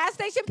them gas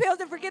station pills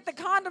and forget the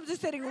condoms are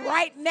sitting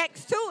right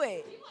next to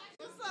it.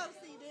 What's up,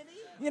 C. Diddy?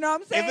 You know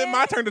what I'm saying? Is it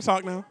my turn to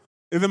talk now?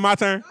 Is it my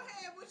turn?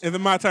 Is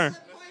it my turn?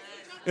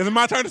 Is it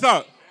my turn to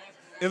talk?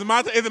 Is it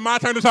my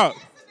turn to talk?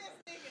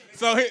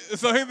 So here's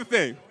the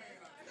thing.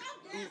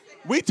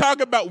 We talk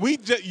about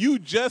you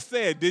just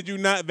said, did you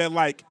not, that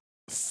like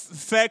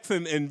sex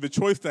and the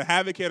choice to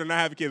have a kid or not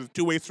have a kid is a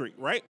 2-way street,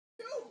 right?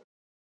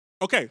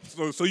 Okay,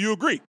 so you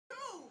agree.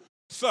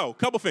 So,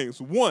 couple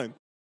things. One,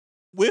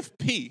 with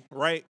P,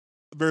 right?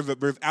 There's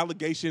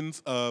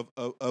allegations of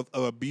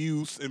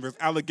abuse, and there's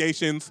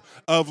allegations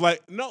of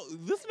like, no,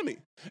 listen to me.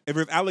 And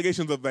there's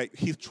allegations of like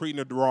he's treating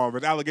her wrong.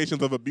 There's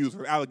allegations of abuse.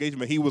 There's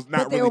allegations that he was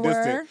not really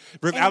distant.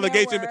 There's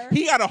allegations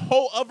he got a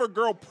whole other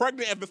girl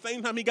pregnant at the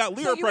same time he got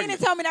Lyra pregnant. So you mean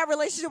to tell me that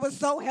relationship was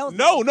so healthy?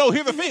 No.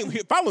 Here's the thing.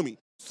 Follow me.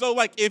 So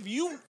like if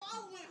you,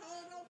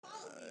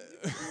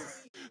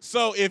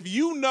 so if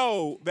you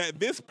know that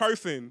this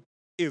person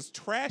is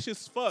trash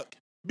as fuck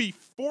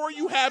before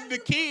you have the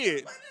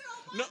kid,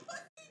 no.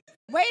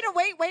 Wait.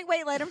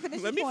 Let him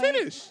finish. Let me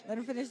finish. Let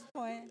him finish the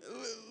point.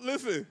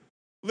 Listen.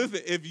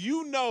 If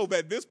you know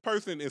that this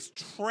person is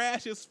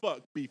trash as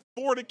fuck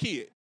before the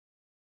kid,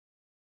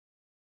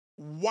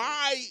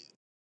 why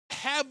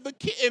have the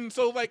kid? And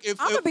so, like, I'm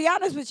gonna be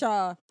honest with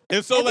y'all.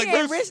 And so, like,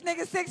 rich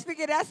nigga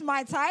 6-figure, that's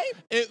my type.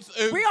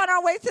 We on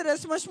our way to the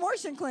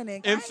Smushmortion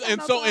clinic.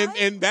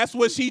 And that's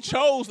what she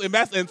chose,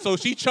 and so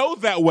she chose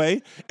that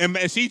way, and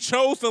she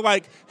chose to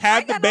like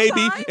have the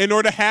baby in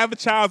order to have a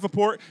child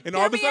support and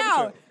all this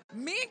other shit.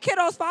 Me and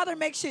Kiddo's father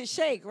make shit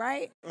shake,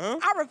 right? Huh?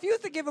 I refuse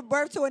to give a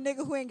birth to a nigga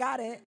who ain't got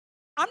it.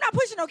 I'm not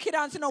pushing no kid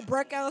out into no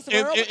broke ass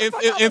world.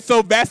 And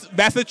so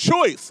that's a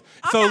choice.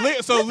 I'm Lyra,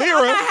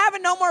 not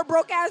having no more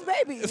broke ass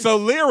babies. So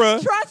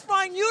Lyra, trust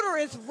fund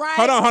uterus, right?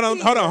 Hold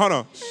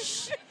on.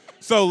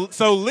 So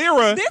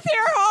Lyra, this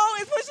here hoe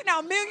is pushing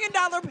out $1 million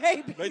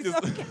babies.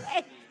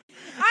 Okay.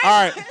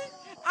 All right.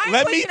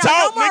 Let me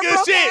talk,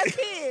 nigga.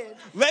 Shit.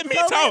 Let me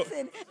talk.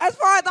 Listen, as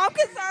far as I'm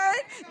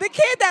concerned, the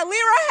kid that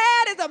Lyra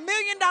had is $1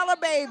 million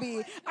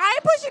baby. I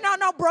ain't pushing out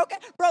no broke.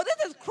 Bro, this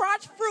is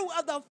crotch fruit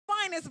of the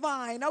finest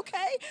vine,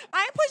 okay?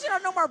 I ain't pushing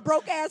out no more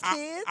broke ass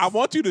kids. I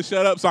want you to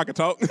shut up so I can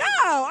talk. No,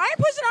 I ain't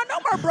pushing out no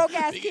more broke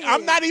ass kids.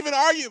 I'm not even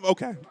arguing.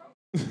 Okay.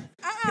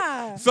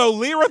 So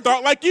Lyra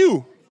thought like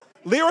you.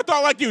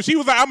 She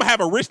was like, I'm going to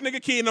have a rich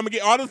nigga kid and I'm going to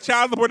get all this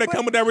child support that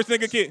come with that rich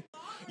nigga kid.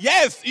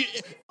 Yes.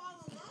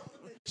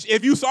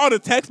 If you saw the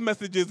text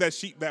messages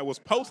that was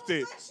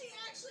posted.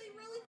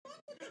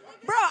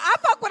 Bro, I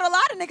fuck with a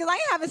lot of niggas. I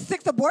ain't having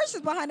 6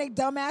 abortions behind they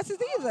dumb asses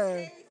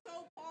either.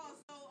 So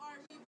are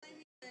we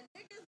blaming the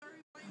niggas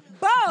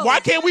Both. Why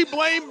can't we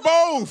blame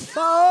both?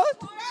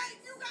 Both.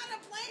 You gotta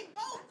blame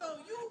both though.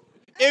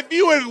 If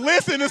you would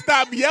listen and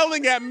stop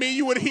yelling at me,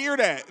 you would hear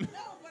that. No,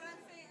 but I'm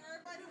saying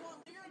everybody won't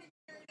Lear to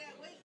carry that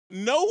weight.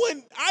 No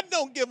one, I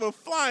don't give a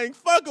flying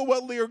fuck of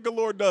what Lear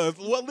Galore does.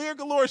 What Lear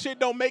Galore shit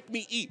don't make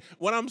me eat.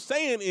 What I'm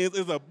saying is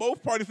a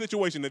both party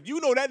situation. If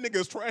you know that nigga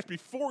is trash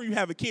before you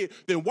have a kid,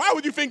 then why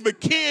would you think the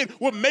kid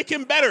would make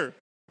him better?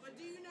 But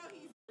do you know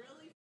he's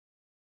really?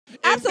 And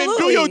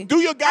Absolutely. do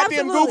your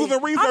goddamn Absolutely. Googles and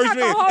I'm research not gonna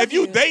then. hold If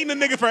you you. dating a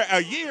nigga for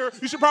a year,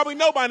 you should probably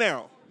know by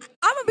now.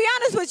 I'm gonna be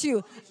honest with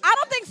you. I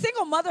don't think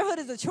single motherhood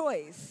is a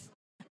choice.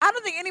 I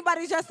don't think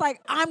anybody's just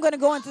like, I'm gonna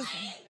go into.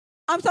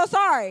 I'm so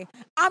sorry.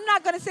 I'm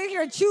not gonna sit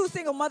here and choose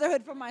single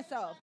motherhood for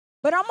myself.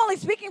 But I'm only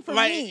speaking for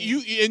Like me.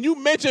 you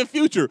mentioned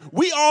Future.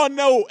 We all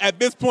know at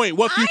this point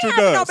what Future I ain't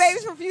having does. no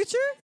babies for Future.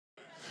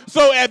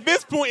 So at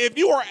this point, if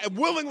you are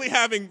willingly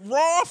having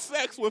raw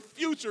sex with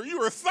Future,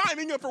 you are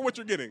signing up for what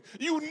you're getting.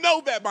 You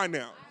know that by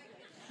now.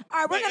 All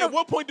right, we're Like, gonna. at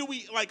what point do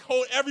we like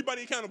hold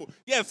everybody accountable?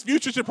 Yes,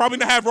 Future should probably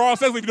not have raw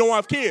sex if you don't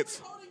have kids.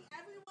 Holding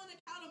everyone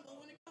accountable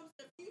when it comes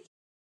to Future.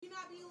 You're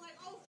not being like,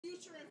 oh,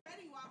 Future and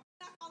Fetty Wap.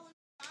 You're not calling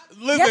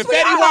Listen, Yes, we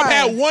Fetty Wap are.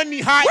 had one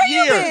hot Where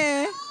you year.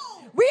 been?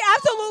 We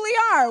absolutely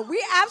are.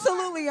 We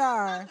absolutely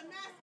are. the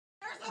mass.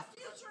 There's a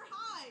Future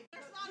high.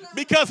 There's not a.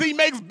 Because he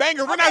makes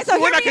bangers. We're Okay, not so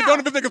hear me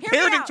condoning out. this nigga's Hear me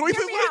parenting out. choices.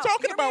 Hear me What are you out.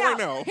 talking Hear about me right out.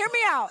 now? Hear me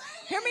out.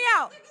 Hear me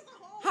out.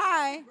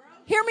 Hi.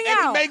 Hear me And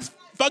out. he makes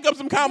fuck up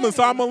some comments,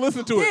 so I'm gonna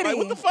listen to it. Like,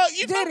 what the fuck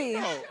you talking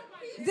about?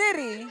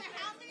 Diddy.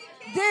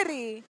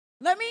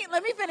 Let me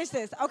finish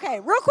this. Okay,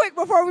 real quick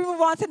before we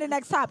move on to the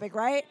next topic,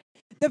 right?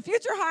 The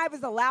Future Hive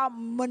is a loud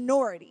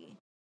minority.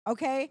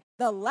 Okay?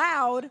 The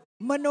loud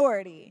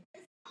minority.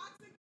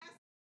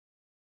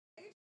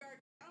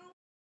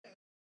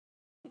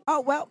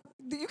 Oh, well,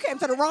 you came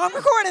to the wrong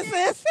recording,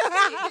 sis.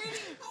 Hold on.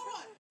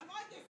 If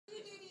I get C.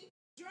 Diddy,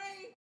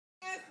 Dre,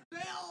 S.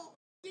 Bell,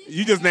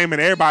 You just naming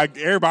everybody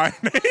names.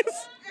 if I get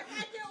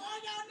all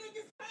y'all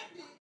niggas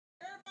pregnant,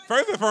 everybody.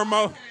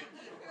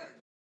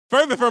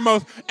 First and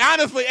foremost,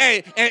 honestly,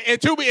 hey,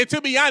 and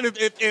to be honest,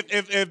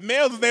 if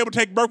Males is able to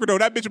take Burger, though,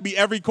 that bitch would be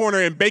every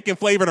corner in bacon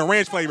flavor and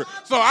ranch flavor.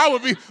 So I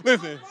would be,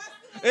 listen,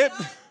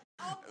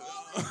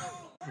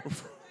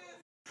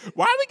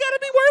 why we gotta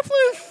be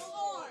worthless?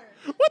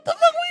 What the fuck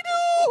we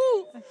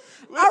do?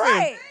 Listen, All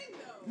right.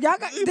 Y'all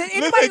got, did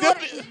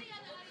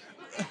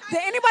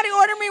anybody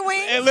order me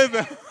wings? And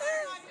listen,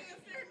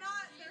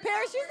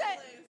 Paris, you said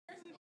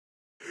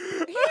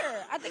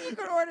here. I think you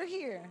could order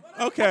here.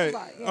 okay,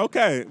 Yeah.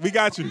 okay, we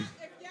got you. If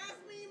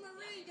Yasmin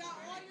Marie got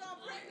all y'all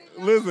pregnant,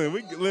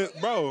 Listen,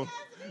 bro.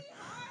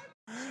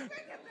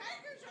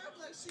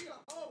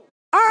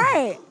 All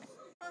right.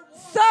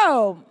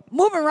 So,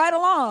 moving right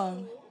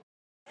along.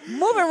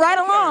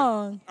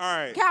 All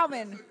right.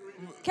 Calvin.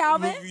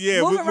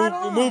 Yeah, moving right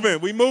along.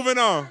 we moving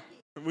on.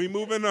 We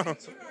moving on.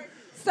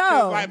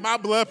 So, Like my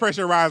blood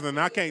pressure rising.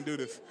 I can't do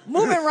this.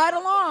 moving right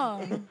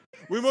along.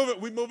 We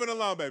moving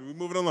along, baby. We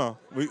moving along.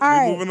 We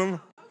right. moving along.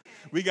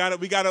 We gotta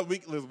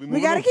listen, We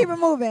got to keep it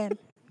moving.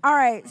 All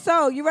right.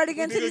 So, you ready to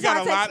get into we these got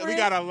hot a lot. takes? We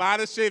got a lot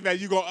of shit that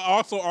you gonna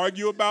also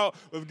argue about.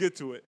 Let's get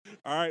to it.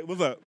 All right,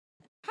 what's up?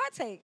 hot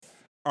takes.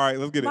 All right,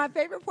 let's get My it.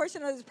 favorite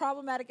portion of this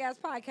problematic ass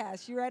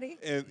podcast. You ready?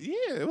 And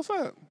yeah, what's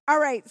up? All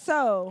right.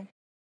 So,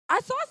 I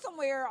saw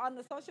somewhere on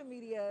the social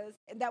medias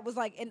that was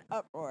like an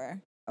uproar.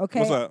 Okay.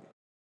 What's up?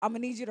 I'm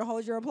going to need you to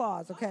hold your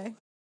applause, okay?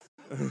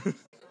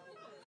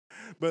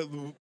 But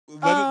So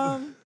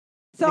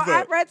What's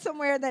I up? read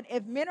somewhere that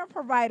if men are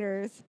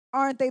providers,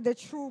 aren't they the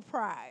true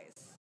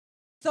prize?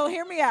 So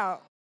hear me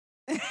out.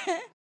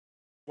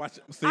 watch.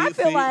 I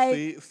feel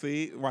like-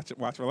 See. Watch it.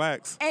 Watch.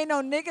 Relax. Ain't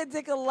no nigga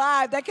dick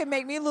alive that can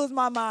make me lose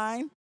my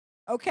mind.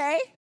 Okay?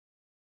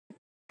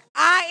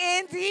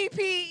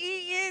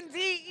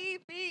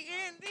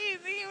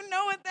 INDPENDEPND. You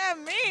know what that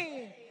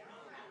means?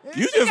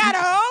 You She just- got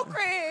a whole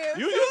crib.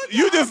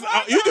 You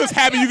just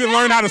happy you can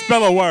learn how to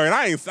spell a word.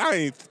 I ain't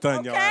studying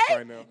your ass Okay?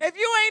 right now. If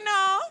you ain't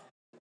know.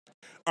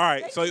 All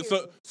right. Thank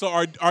you. So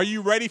are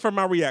you ready for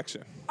my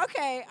reaction?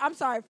 Okay, I'm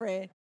sorry,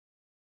 Fred.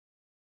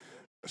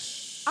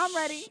 I'm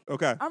ready.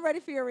 Okay. I'm ready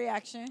for your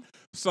reaction.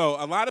 So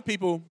a lot of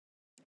people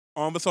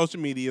on the social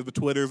media, the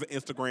Twitters, the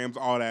Instagrams,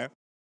 all that,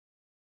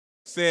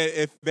 said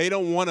if they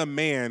don't want a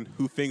man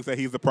who thinks that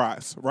he's the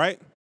prize, right?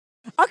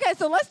 Okay,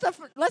 so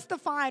let's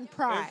define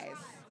prize.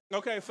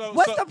 Okay, so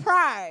What's the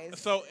prize?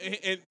 So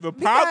and the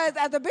problem, Because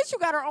as a bitch who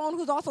got her own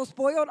who's also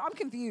spoiled, I'm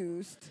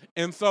confused.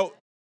 and so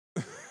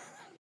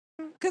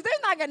Because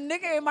there's not a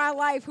nigga in my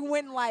life who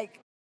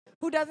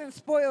doesn't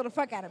spoil the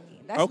fuck out of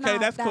me. That's okay,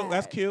 not that's cool, that.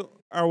 that's cute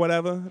or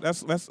whatever.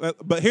 That's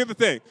but here's the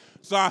thing.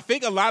 So I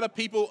think a lot of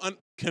people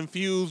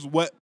confuse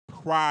what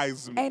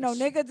prize means. Ain't no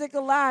nigga dick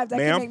alive that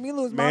can make me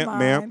lose my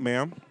mind.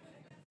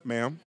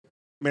 Ma'am.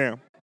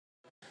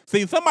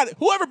 See,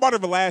 whoever bought her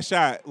the last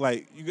shot,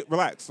 like, you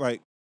relax,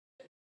 like,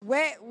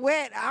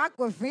 Wet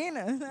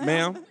Aquafina.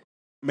 ma'am,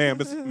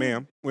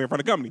 ma'am, we're in front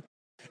of company.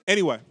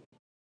 Anyway,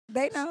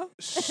 They know.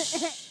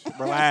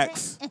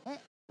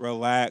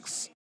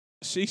 relax.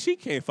 She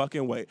can't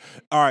fucking wait.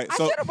 All right, I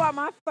so should have bought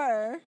my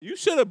fur. you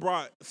should have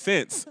brought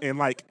Sense and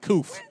like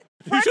Coof.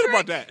 You should have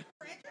brought that.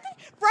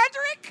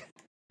 Frederick,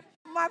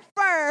 my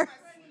fur.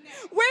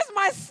 Where's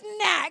my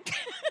snack?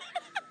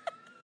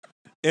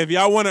 If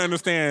y'all want to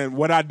understand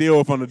what I deal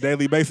with on a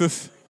daily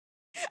basis,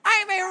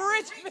 I'm a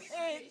rich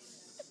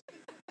bitch.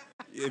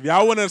 if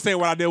y'all want to understand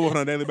what I deal with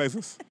on a daily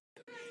basis,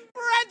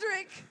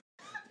 Frederick,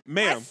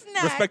 ma'am,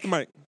 snack. respect the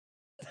mic.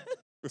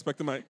 Respect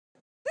the mic.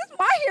 this is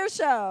my hair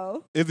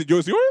show. Is it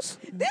yours? Yours?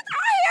 This our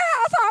hair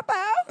house, Hoppo.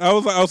 I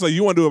was like,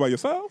 you want to do it by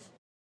yourself,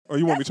 or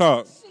you want me to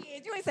talk?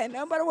 Shit, you ain't saying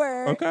nothing but a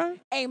word.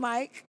 Okay. Hey,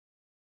 Mike.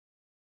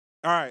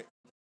 All right.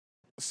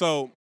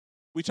 So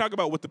we talk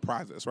about what the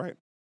prize is, right?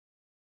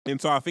 And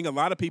so I think a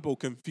lot of people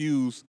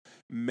confuse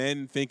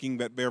men thinking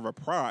that they're a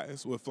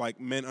prize with like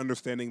men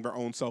understanding their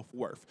own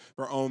self-worth,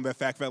 the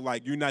fact that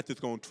like you're not just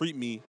gonna treat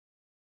me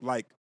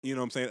like, you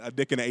know what I'm saying, a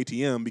dick in an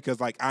ATM because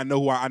like I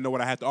know I know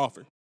what I have to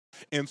offer.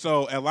 And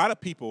so a lot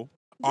of people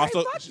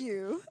also Fuck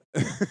you.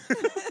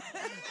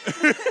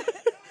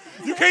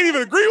 You can't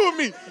even agree with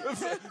me.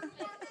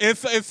 And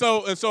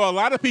so a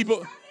lot of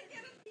people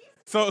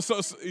so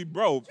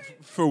bro,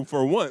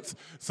 for once.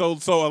 So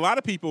a lot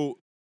of people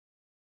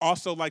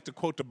also like to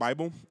quote the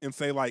Bible and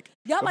say like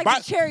Y'all like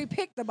to cherry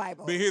pick the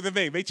Bible. But here's the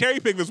thing: they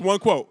cherry pick this one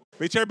quote.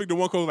 They cherry pick the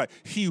one quote like,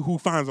 "He who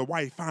finds a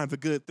wife finds a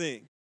good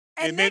thing."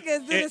 And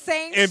niggas do the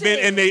same and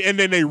shit.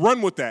 Then they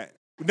run with that,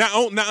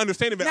 not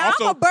understanding that. Now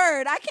Also, I'm a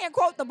bird. I can't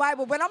quote the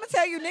Bible, but I'm gonna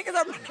tell you, niggas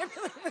are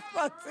manipulative as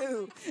fuck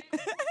too.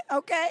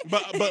 Okay.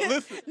 but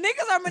listen,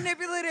 Niggas are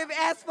manipulative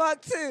as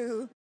fuck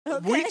too.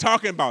 Okay? we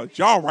talking about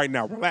y'all right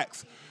now.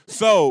 Relax.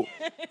 So,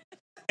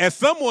 as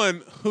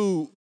someone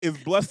who is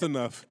blessed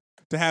enough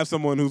to have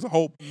someone who's a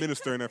whole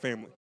minister in their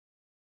family.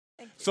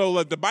 So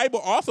like, the Bible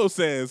also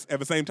says at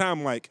the same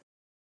time, like,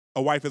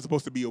 a wife is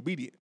supposed to be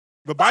obedient.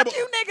 The Bible. Fuck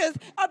you niggas.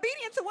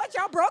 Obedient to what,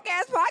 y'all broke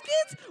ass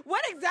pockets?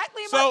 What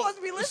exactly am I supposed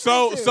to be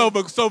listening to? So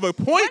the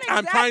point what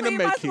I'm trying to exactly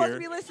am I make supposed here. to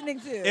be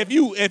listening to? If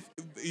you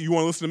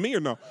want to listen to me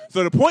or no.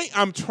 So the point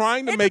I'm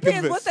trying to make is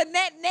depends. this. What's the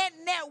net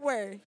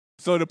worth?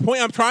 So the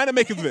point I'm trying to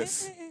make is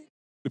this.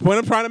 The point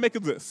I'm trying to make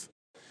is this.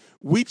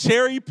 We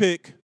cherry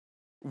pick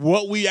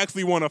what we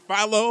actually want to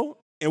follow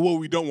and what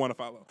we don't want to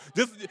follow.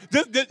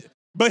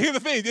 But here's the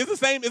thing: it's the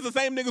same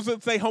niggas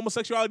that say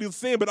homosexuality is a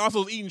sin, but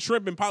also eating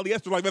shrimp and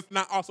polyester. Like that's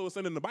not also a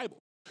sin in the Bible.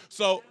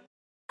 So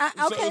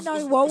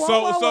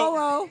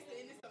Whoa.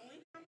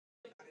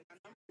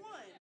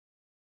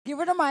 Give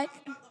her the mic.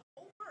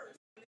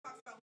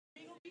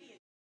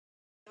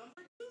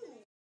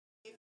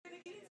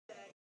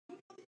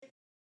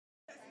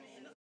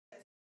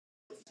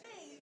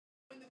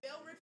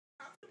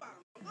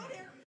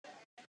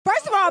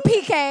 First of all,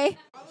 PK,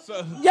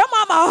 your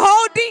mama a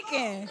whole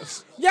deacon.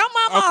 Your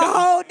mama a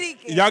whole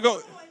deacon. Y'all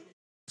go.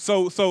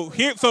 So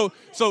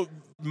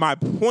my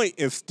point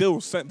is still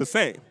the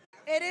same.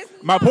 It is.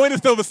 My point is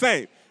still the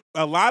same.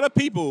 A lot of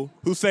people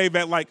who say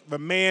that like the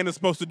man is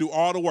supposed to do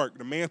all the work,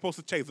 the man's supposed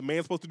to chase, the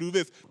man's supposed to do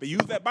this, they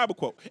use that Bible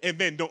quote and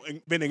then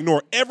then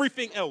ignore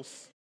everything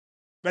else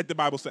that the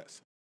Bible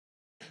says.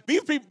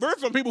 These people, there's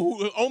some people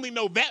who only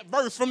know that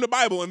verse from the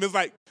Bible, and it's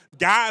like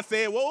God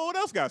said, well, what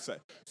else God said?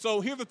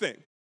 So here's the thing: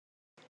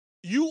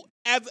 you,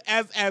 as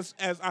I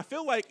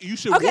feel like you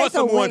should want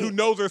someone who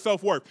knows their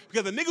self-worth,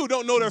 because a nigga who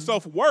don't know their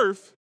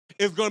self-worth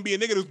is going to be a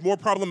nigga who's more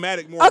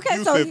problematic, more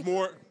abusive,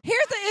 more.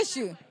 Here's the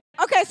issue.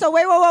 Okay, so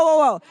wait,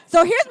 whoa.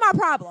 So here's my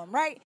problem,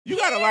 right? You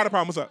got a lot of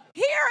problems. What's up?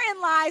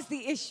 Herein lies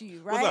the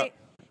issue, right? What's up?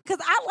 Because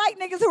I like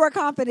niggas who are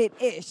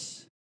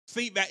confident-ish.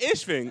 See, that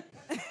ish thing.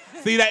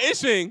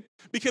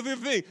 Because here's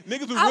the thing,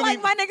 niggas who I really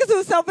like my niggas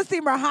whose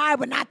self-esteem are high,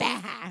 but not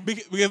that high.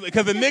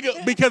 because a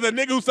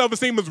nigga whose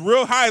self-esteem is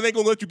real high, they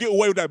gonna let you get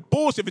away with that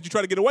bullshit that you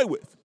try to get away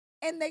with.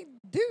 And they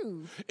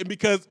do. And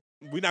because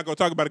we're not gonna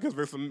talk about it because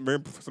there's some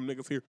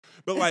niggas here,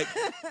 but like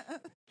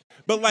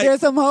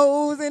there's some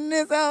hoes in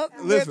this house.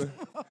 Listen,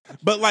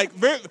 but like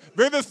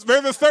there's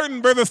a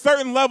certain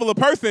level of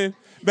person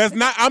that's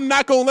not. I'm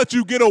not gonna let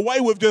you get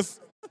away with just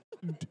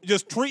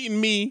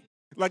treating me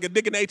like a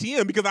dick in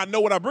ATM because I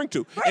know what I bring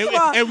to.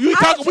 And we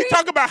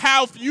talk about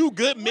how few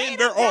good men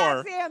there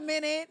are. Wait a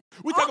minute.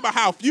 We talk about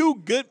how few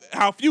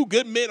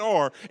good men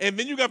are, and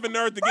then you got the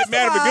nerve to get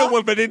mad at the good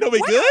ones, but they know they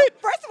good.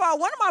 First of all,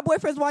 one of my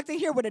boyfriends walked in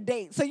here with a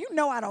date, so you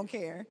know I don't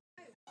care.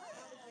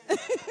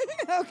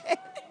 Okay.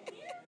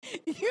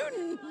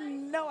 You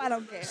know I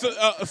don't care.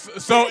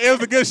 So it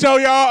was a good show,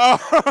 y'all.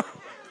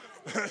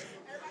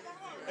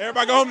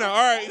 Everybody go home now.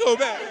 All right, go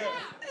back.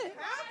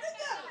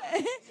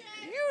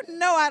 You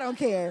know I don't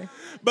care.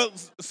 But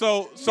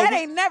so that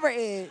ain't never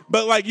it.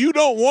 But like you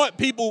don't want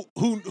people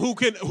who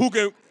can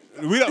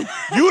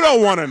you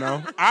don't want to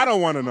know. I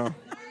don't want to know.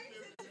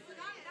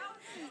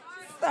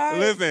 Sorry.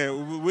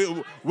 Listen,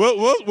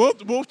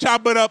 we'll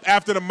chop it up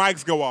after the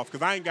mics go off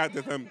because I ain't got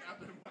this.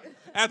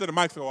 After the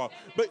mics go off,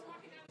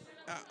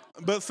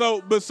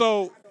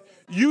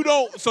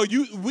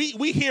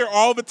 we hear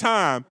all the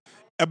time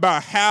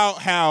about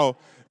how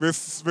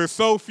there's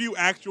so few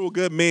actual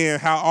good men.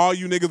 How all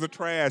you niggas are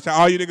trash.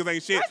 How all you niggas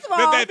ain't shit. First of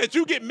all, that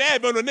you get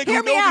mad when a nigga hear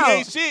who me knows he out.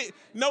 ain't shit.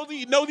 Knows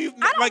he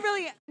I don't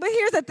really. But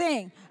here's the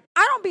thing.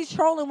 I don't be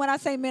trolling when I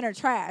say men are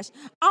trash.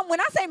 When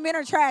I say men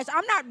are trash,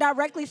 I'm not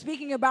directly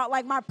speaking about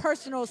like my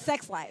personal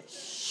sex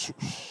life.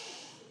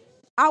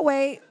 I'll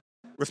wait.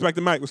 Respect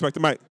the mic. Respect the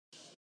mic.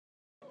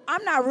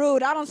 I'm not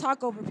rude. I don't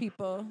talk over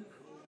people.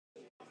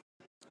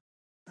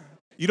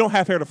 You don't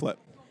have hair to flip.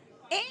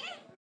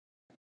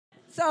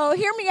 So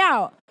hear me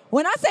out.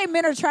 When I say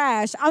men are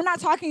trash, I'm not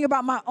talking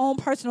about my own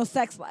personal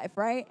sex life,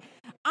 right?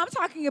 I'm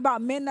talking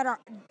about men that are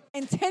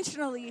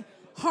intentionally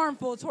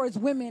harmful towards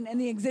women and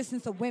the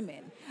existence of women.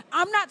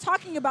 I'm not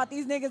talking about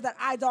these niggas that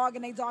I dog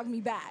and they dog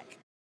me back.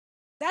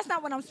 That's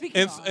not what I'm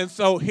speaking on. And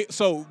so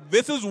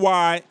this is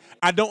why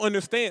I don't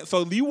understand.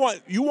 So you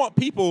want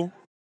people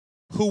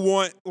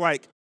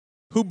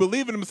who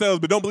believe in themselves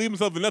but don't believe in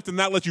themselves enough to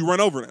not let you run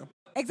over them.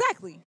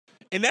 Exactly.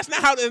 And that's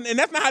not how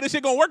this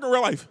shit gonna work in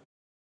real life.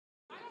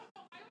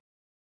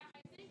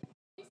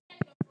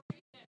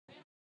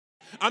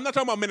 I'm not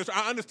talking about ministry.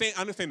 I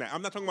understand that.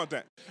 I'm not talking about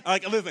that.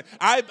 Like, listen,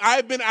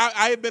 I've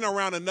been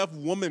around enough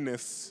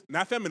womanness,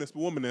 not feminist, but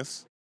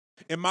womanness,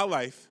 in my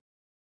life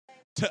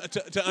to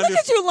understand. Look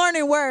at you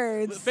learning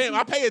words. Fam,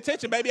 I pay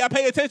attention, baby. I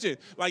pay attention.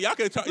 Like y'all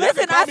can talk.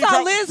 Listen,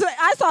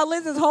 I saw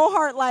Liz's whole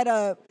heart light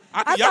up.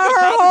 I y'all saw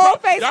can her whole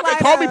face Y'all light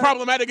can call me up.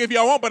 problematic if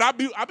y'all want, but I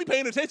be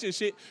paying attention,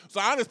 shit. So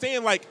I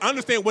understand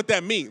what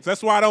that means.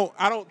 That's why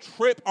I don't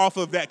trip off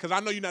of that because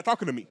I know you're not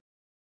talking to me.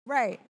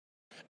 Right.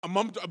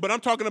 But I'm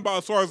talking about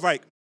as far as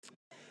like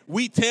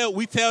we tell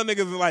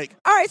niggas like.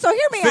 All right, so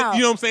hear me out.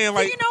 You know what I'm saying?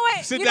 Like, so you know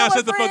what? Sit you down, know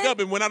shut the fuck up,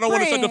 and when I don't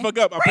want to shut the fuck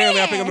up,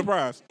 apparently I think I'm the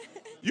prize.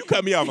 You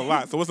cut me off a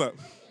lot, so what's up?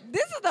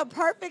 This is the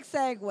perfect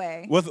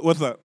segue.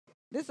 What's up?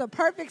 This is a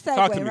perfect segue,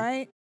 Talk to me.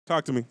 right?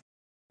 Talk to me.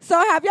 So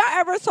have y'all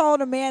ever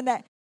told a man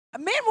that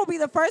men will be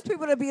the first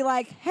people to be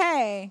like,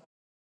 hey.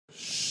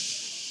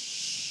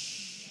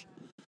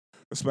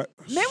 Respect.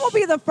 Men will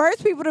be the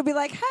first people to be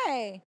like,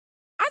 hey,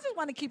 I just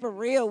want to keep it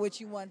real with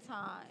you one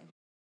time.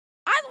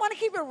 I just want to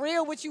keep it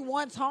real with you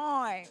one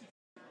time.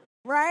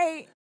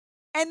 Right?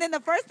 And then the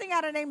first thing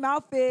out of their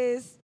mouth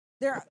is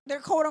their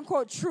quote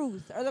unquote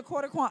truth or the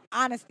quote unquote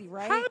honesty,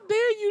 right? How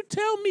dare you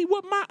tell me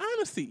what my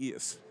honesty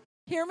is?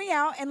 Hear me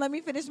out and let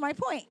me finish my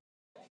point.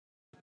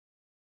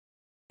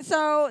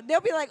 So they'll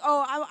be like,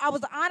 oh, I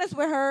was honest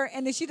with her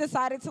and then she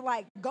decided to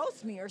like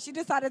ghost me or she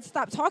decided to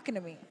stop talking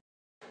to me.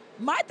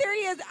 My theory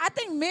is I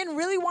think men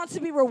really want to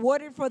be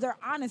rewarded for their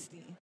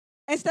honesty.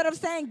 Instead of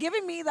saying,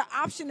 giving me the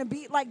option to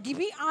be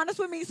honest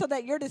with me so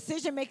that your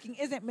decision making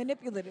isn't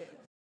manipulative.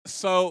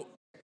 So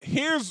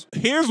here's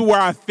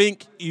where I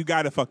think you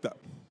got it fucked up.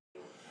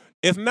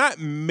 It's not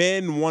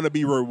men want to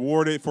be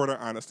rewarded for their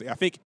honesty. I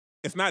think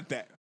it's not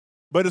that.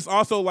 But it's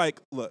also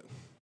like, look,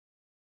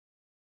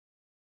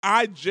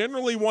 I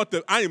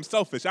am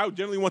selfish. I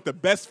generally want the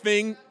best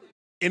thing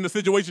in the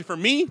situation for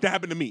me to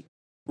happen to me.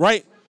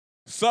 Right?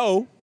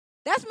 So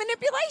that's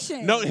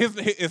manipulation. no,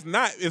 it's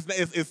not.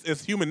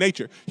 It's human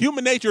nature.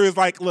 Human nature is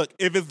like, look,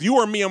 if it's you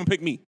or me, I'm gonna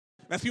pick me.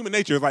 That's human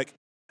nature. It's like,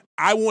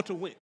 I want to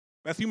win.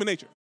 That's human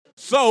nature.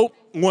 So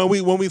when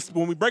we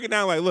break it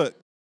down, like, look,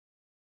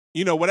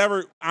 you know,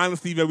 whatever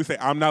honesty that we say,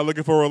 I'm not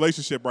looking for a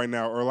relationship right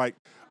now, or like,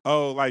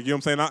 oh, like, you know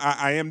what I'm saying,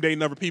 I am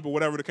dating other people,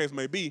 whatever the case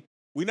may be.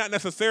 We're not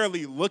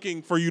necessarily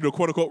looking for you to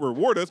quote unquote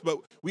reward us, but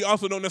we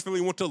also don't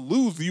necessarily want to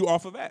lose you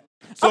off of that.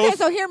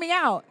 So hear me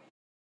out.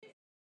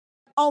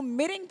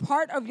 Omitting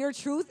part of your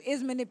truth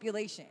is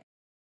manipulation.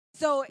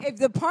 So if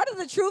the part of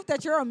the truth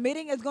that you're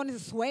omitting is going to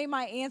sway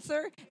my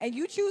answer and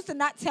you choose to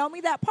not tell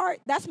me that part,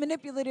 that's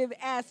manipulative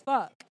as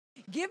fuck.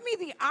 Give me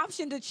the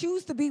option to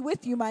choose to be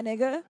with you, my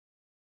nigga.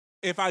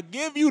 If I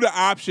give you the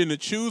option to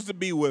choose to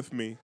be with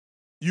me,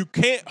 you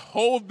can't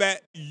hold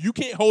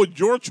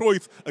your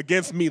choice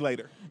against me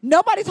later.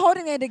 Nobody's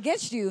holding it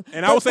against you.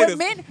 And I would say this.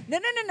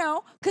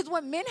 No. Because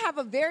what men have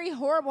a very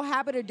horrible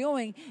habit of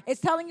doing is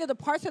telling you the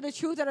parts of the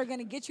truth that are going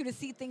to get you to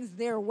see things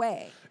their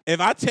way. If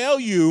I tell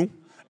you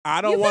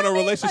I don't want a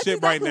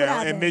relationship That's exactly right now,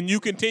 what and then you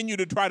continue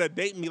to try to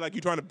date me like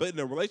you're trying to build in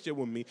a relationship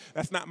with me,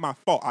 that's not my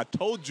fault. I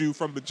told you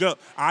from the jump,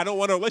 I don't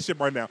want a relationship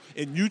right now.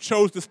 And you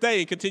chose to stay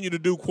and continue to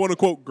do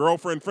quote-unquote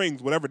girlfriend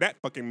things, whatever that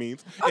fucking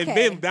means. Okay. And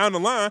then down the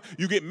line,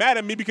 you get mad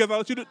at me because I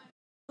let you do...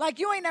 Like,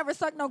 you ain't never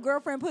sucked no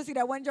girlfriend pussy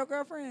that wasn't your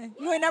girlfriend?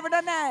 You ain't never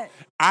done that?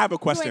 I have a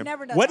question. You ain't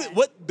never done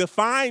that.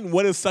 Define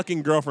what is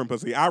sucking girlfriend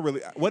pussy?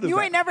 What is you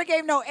that? ain't never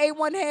gave no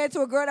A1 head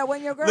to a girl that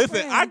wasn't your girlfriend?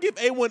 Listen, I give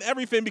A1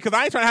 everything because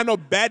I ain't trying to have no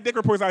bad dick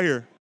reports out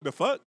here. The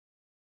fuck?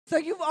 So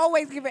you've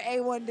always given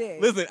A1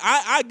 dick? Listen,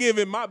 I give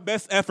it my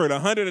best effort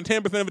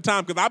 110% of the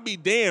time because I'll be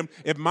damned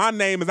if my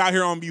name is out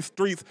here on these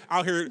streets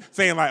out here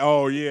saying like,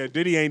 oh yeah,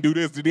 Diddy ain't do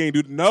this, Diddy ain't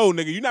do... No,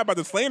 nigga, you're not about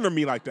to slander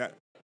me like that.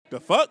 The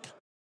fuck?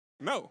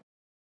 No.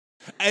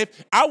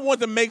 If I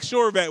want to make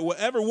sure that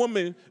whatever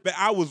woman that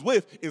I was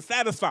with is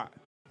satisfied.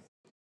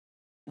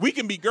 We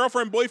can be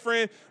girlfriend,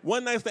 boyfriend,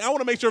 one night stand. I want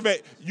to make sure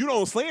that you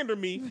don't slander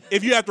me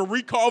if you have to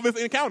recall this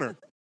encounter.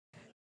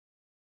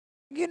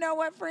 You know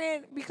what,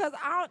 friend? Because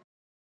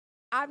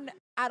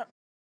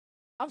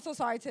I'm so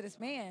sorry to this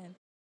man.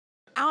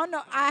 I don't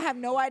know. I have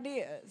no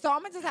idea. So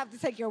I'm going to just have to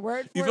take your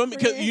word for You feel it. me?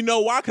 Cause you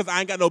know why? Because I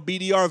ain't got no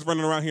BDRs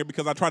running around here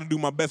because I try to do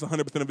my best 100%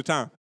 of the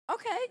time.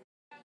 Okay.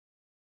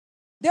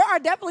 There are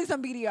definitely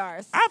some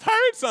BDRs. I've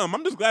heard some.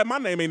 I'm just glad my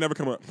name ain't never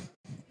come up.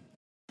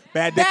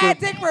 Bad dick. Bad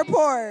dick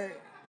report.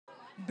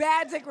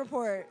 Bad dick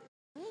report.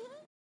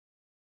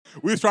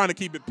 We was trying to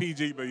keep it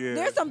PG, but yeah.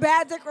 There's some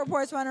bad dick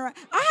reports running around.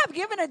 I have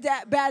given a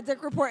bad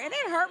dick report, and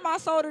it hurt my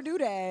soul to do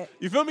that.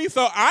 You feel me?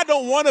 So I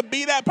don't want to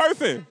be that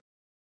person.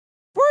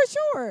 For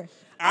sure.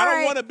 I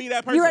don't want to be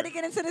that person. You ready to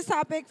get into this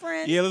topic,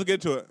 friend? Yeah, let's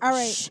get to it. All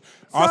right. Shh.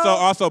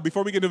 Also,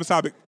 before we get into the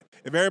topic,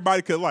 if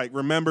everybody could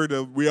remember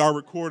that we are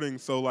recording,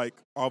 so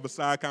all the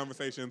side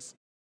conversations,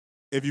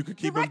 if you could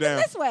keep them down.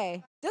 This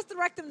way. Just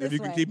direct them this way. If you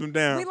can keep them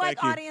down. We like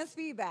thank you. audience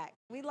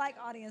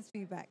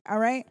feedback. All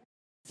right?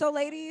 So,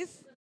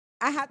 ladies,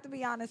 I have to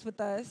be honest with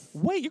us.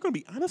 Wait, you're going to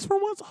be honest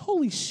for once?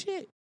 Holy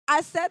shit.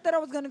 I said that I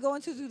was going to go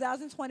into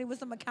 2020 with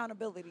some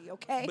accountability,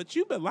 okay? But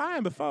you've been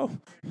lying before.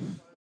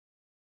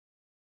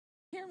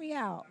 Hear me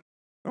out.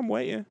 I'm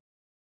waiting.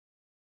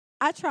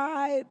 I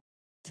tried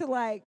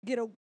to get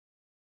a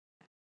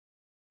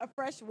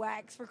fresh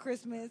wax for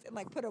Christmas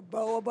and put a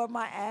bow above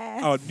my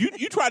ass. Oh,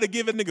 you try to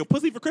give a nigga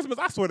pussy for Christmas?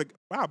 I swear to God,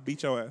 I'll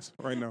beat your ass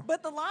right now.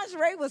 But the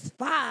lingerie was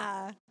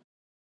fire.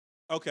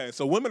 Okay,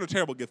 so women are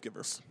terrible gift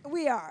givers.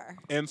 We are.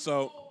 And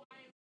so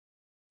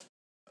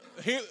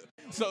here's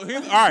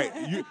all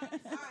right.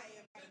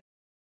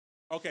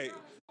 Okay,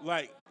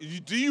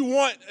 do you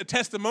want a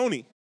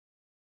testimony?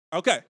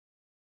 Okay,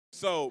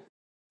 so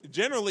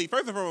generally,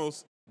 first and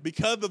foremost,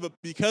 because of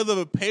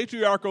a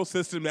patriarchal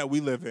system that we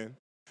live in,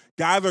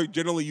 guys are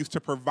generally used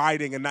to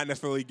providing and not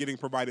necessarily getting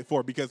provided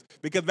for because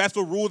that's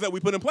the rules that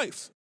we put in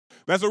place.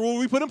 That's the rule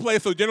we put in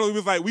place. So generally,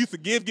 it was we used to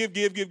give,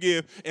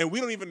 and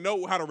we don't even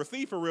know how to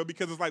receive for real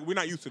because it's we're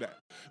not used to that.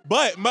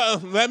 But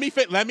let me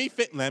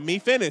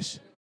finish.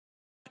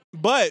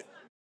 But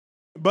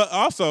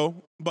also,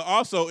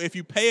 if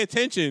you pay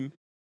attention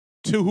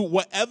to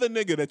whatever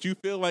nigga that you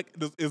feel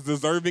is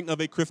deserving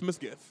of a Christmas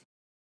gift,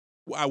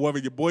 whether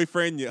your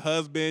boyfriend, your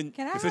husband,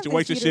 your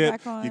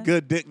situationship, your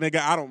good dick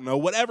nigga, I don't know,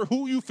 whatever,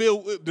 who you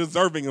feel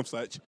deserving of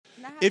such.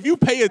 If you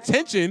pay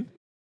attention,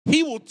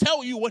 he will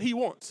tell you what he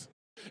wants.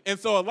 And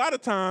so a lot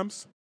of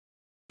times,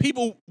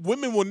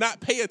 women will not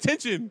pay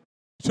attention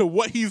to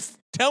what he's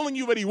telling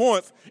you what he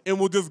wants and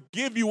will just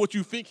give you what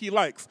you think he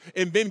likes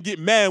and then get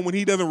mad when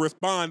he doesn't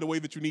respond the way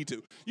that you need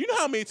to. You know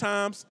how many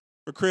times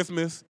for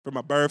Christmas, for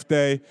my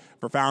birthday,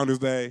 for Founders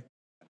Day,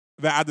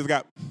 that I just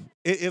got,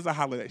 it is a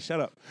holiday,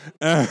 shut up,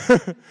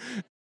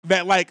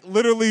 that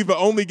literally the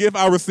only gift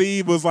I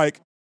received was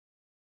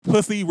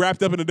pussy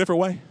wrapped up in a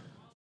different way?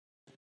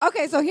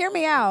 Okay, so hear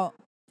me out.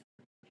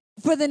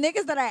 For the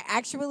niggas that I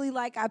actually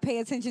like, I pay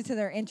attention to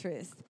their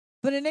interests.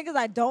 For the niggas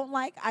I don't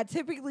like, I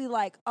typically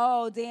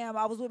oh, damn,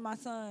 I was with my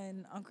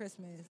son on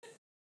Christmas.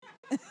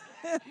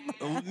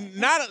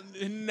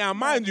 Now,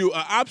 mind you,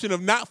 an option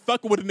of not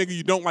fucking with a nigga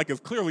you don't like is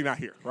clearly not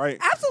here, right?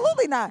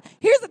 Absolutely not.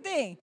 Here's the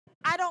thing.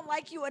 I don't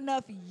like you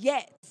enough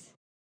yet.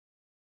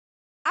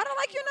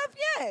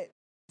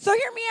 So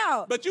hear me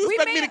out. But you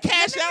expect me to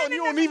cash out and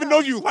you don't even know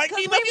you like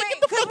me enough?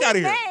 Get the fuck out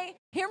of here.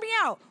 Hear me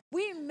out.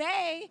 We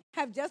may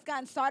have just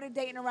gotten started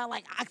dating around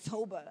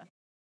October,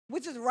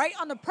 which is right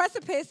on the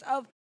precipice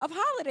of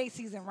holiday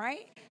season,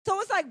 right?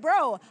 So it's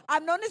bro,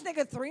 I've known this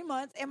nigga 3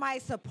 months. Am I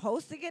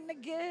supposed to get him a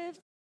gift?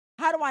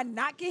 How do I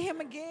not get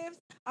him a gift?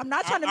 I'm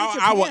not trying to meet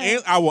your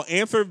parents. I will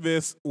answer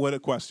this with a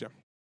question.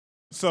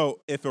 So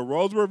if the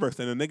roles were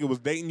reversed and a nigga was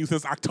dating you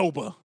since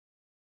October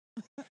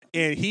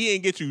and he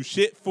ain't get you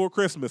shit for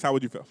Christmas, how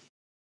would you feel?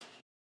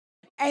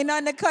 Ain't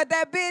nothing to cut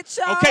that bitch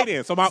off. Okay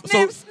then. So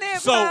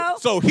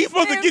he's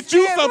supposed to get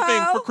you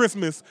something for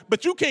Christmas,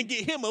 but you can't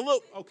get him a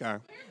little. Okay.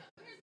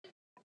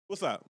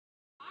 What's up?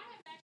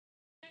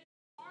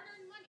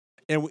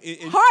 And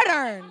hard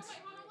earned.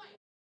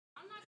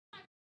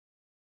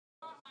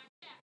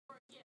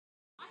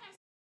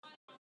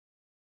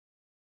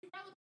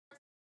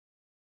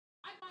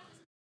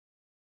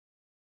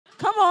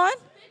 Come on.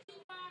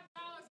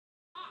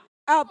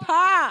 A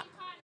pop.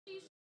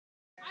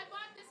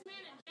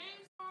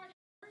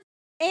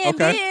 And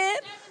okay.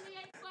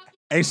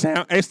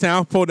 Then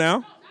H-Town, pull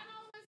down.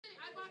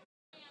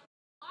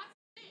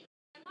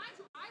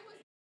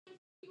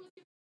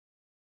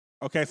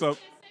 Okay, so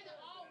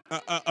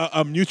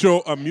a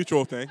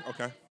mutual thing.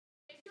 Okay.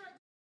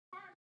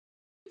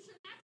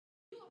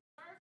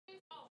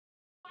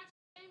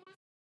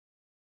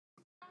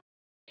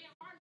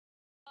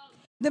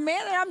 The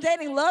man that I'm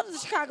dating loves the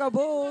Chicago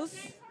Bulls.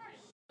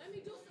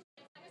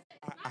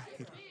 I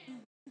hate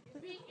him.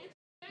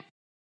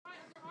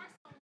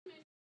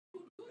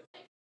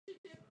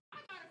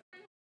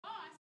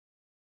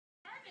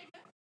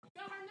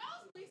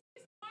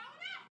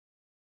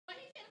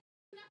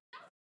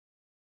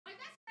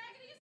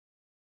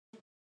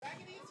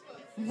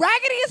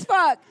 Raggedy as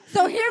fuck.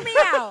 So hear me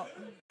out.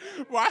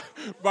 Why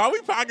we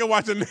fucking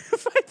watching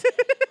this like this?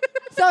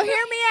 So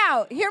hear me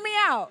out. Hear me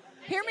out.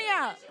 Hear me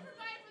out.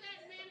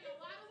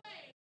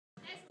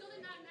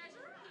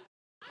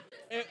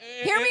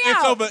 Hear me and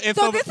out. and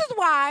So this is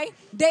why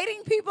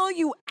dating people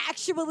you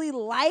actually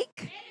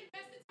like,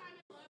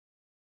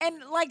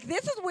 and like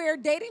this is where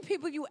dating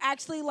people you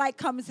actually like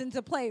comes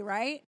into play,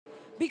 right?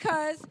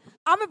 Because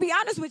I'm gonna be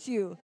honest with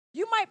you,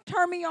 you might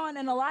turn me on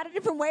in a lot of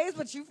different ways,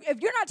 but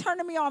if you're not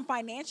turning me on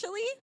financially,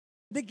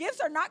 the gifts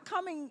are not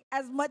coming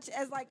as much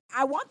as like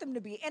I want them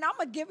to be, and I'm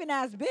a giving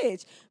ass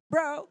bitch,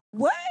 bro.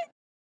 What?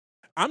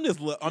 I'm just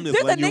There's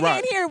a letting you nigga rock.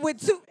 in here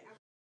with two.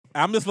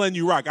 I'm just letting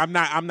you rock. I'm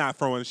not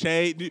throwing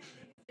shade.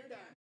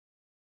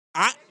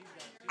 I'm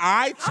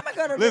gonna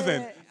go to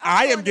listen. bed.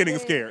 I I'm am going to getting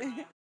bed. scared.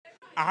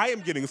 I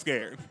am getting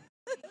scared.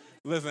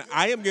 Listen,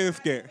 I am getting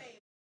scared.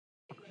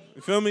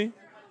 You feel me?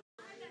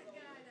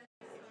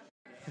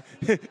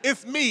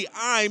 It's me.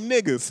 I'm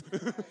niggas.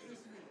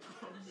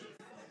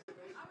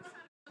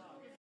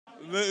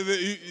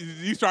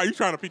 You trying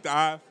to peek the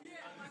eye?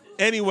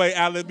 Anyway,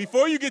 Alex,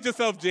 before you get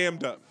yourself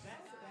jammed up.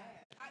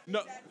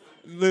 No,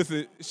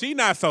 listen, she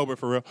not sober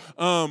for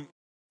real.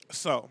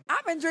 So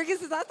I've been drinking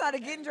since I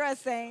started getting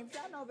dressed, Saints.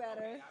 Y'all know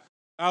better.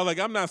 I was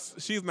like,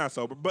 she's not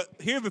sober. But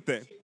here's the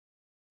thing.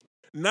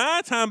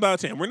 9 times out of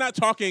 10, we're not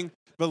talking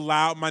the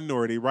loud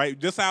minority, right?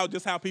 Just how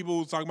people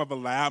was talking about the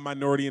loud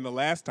minority in the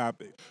last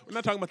topic. We're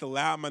not talking about the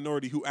loud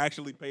minority who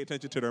actually pay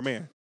attention to their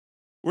man.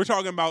 We're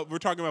talking about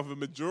the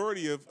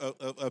majority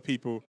of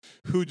people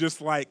who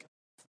just like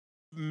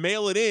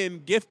mail it in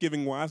gift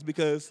giving wise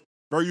because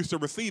they're used to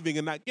receiving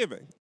and not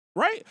giving.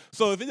 Right?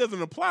 So if it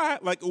doesn't apply,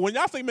 like when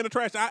y'all say men are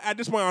trash, I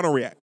just want to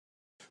react.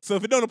 So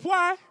if it don't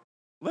apply,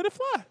 let it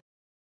fly.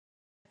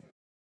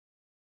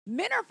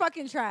 Men are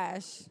fucking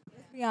trash.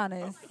 Let's be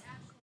honest.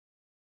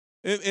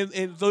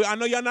 And so I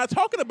know y'all not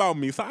talking about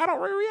me, so I don't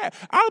really react.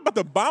 I was about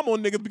to bomb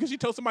on niggas because she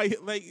told somebody,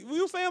 like, you know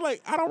what I'm saying?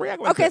 Like, I don't react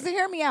like that. Okay, so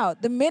hear me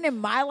out. The men in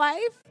my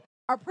life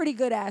are pretty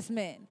good ass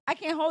men. I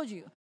can't hold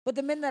you. But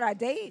the men that I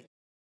date,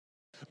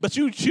 But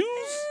you choose.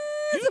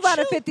 it's you about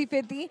choose. a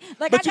 50-50.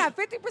 Like, But I got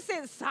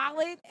 50%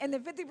 solid, and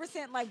then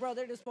 50% like, bro,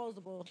 they're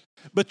disposable.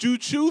 But you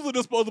choose the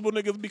disposable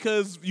niggas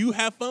because you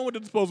have fun with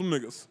the disposable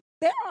niggas.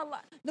 There are a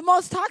lot. The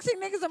most toxic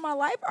niggas in my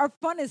life are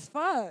fun as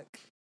fuck.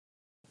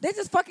 They're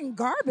just fucking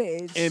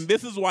garbage. And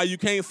this is why you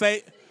can't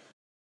say.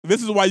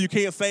 This is why you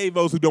can't save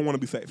those who don't want to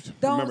be saved.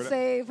 Don't Remember that.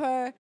 save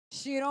her.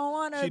 She don't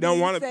want to. She don't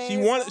want to.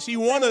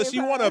 She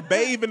want to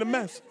bathe in the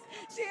mess.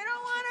 She don't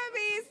want to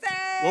be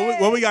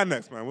saved. What we got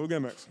next, man? What we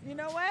got next? You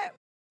know what?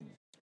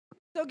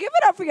 So give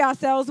it up for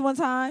yourselves one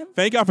time.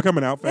 Thank y'all for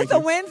coming out. Thank It's you.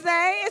 a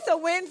Wednesday. It's a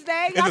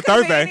Wednesday. It's Y'all a could've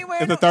been Thursday. anywhere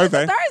It's in a the-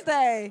 Thursday. It's a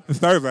Thursday. It's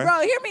Thursday.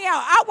 Bro, hear me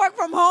out. I work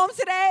from home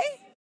today.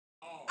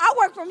 I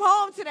work from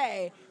home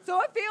today. So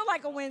it feels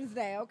like a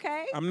Wednesday,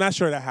 okay? I'm not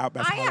sure that's how I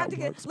ain't have to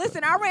works.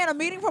 Listen, I ran a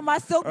meeting for my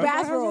silk That's how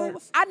it bathrobe.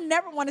 works. I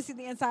never want to see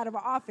the inside of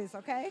an office,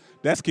 okay?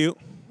 That's cute.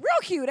 Real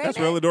cute, ain't That's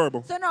it? real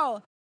adorable. So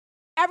no,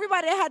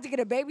 everybody that had to get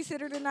a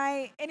babysitter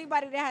tonight,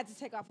 anybody that had to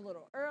take off a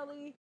little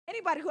early,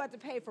 anybody who had to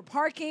pay for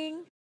parking,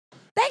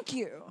 thank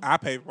you. I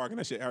pay for parking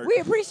that shit. Eric. We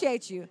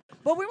appreciate you.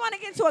 But we want to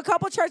get into a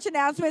couple church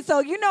announcements. So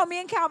you know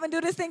me and Calvin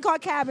do this thing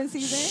called cabin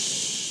season.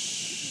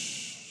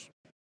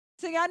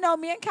 So y'all know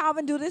me and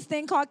Calvin do this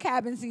thing called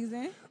cabin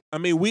season. I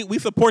mean, we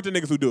support the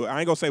niggas who do it. I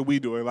ain't gonna say we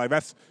do it. Like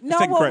that's No,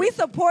 taking well, credit. we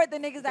support the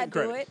niggas that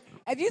Taking do credit. it.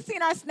 If you've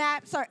seen our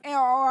snaps or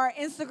our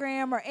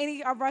Instagram or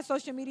any of our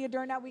social media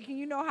during that weekend,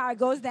 you know how it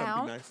goes That'd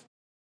down. be nice.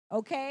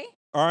 Okay?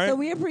 All right. So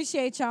we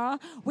appreciate y'all.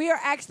 We are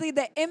actually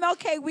the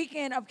MLK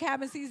weekend of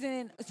cabin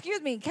season.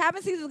 Excuse me,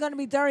 cabin season is going to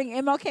be during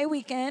MLK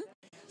weekend.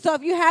 So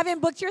if you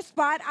haven't booked your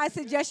spot, I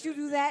suggest you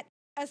do that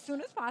as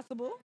soon as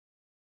possible.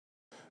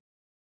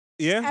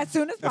 Yeah. As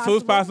soon as As soon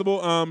as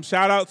possible.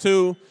 Shout out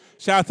to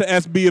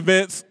SB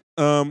Events.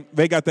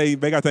 They got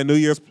their New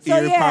Year's So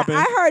Eve yeah, popping.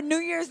 I heard New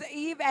Year's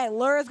Eve at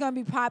Lura's going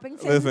to be popping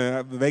too.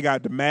 Listen, they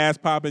got the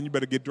mask popping. You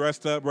better get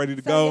dressed up, ready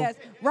to So go. yes,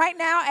 right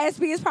now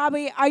SB is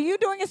probably. Are you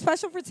doing a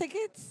special for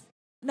tickets?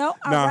 No.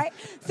 All No. right.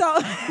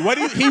 So What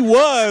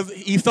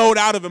he sold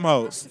out of them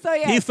hoes. So,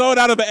 yeah. He sold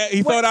out of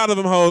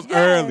them hoes yes,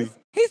 early.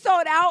 he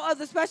sold out of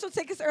the special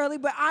tickets early,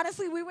 but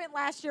honestly, we went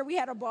last year. We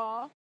had a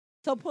ball.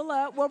 So pull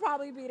up. We'll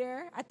probably be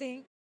there. I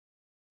think.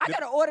 I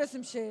gotta order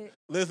some shit.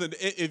 Listen,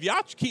 if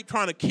y'all keep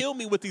trying to kill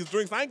me with these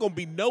drinks, I ain't gonna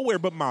be nowhere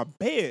but my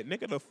bed,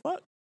 nigga. The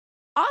fuck?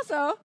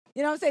 Also,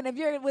 you know what I'm saying? If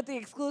you're with the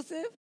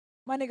exclusive,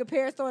 my nigga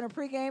Paris throwing a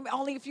pregame.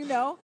 Only if you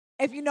know.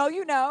 If you know,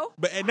 you know.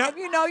 But and now, If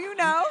you know, you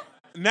know.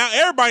 now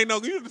everybody know.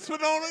 You just put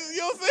it on. You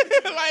know what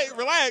I'm saying? Like,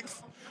 relax.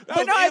 That But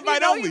was no, if you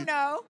invite know, only. you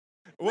know.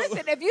 What-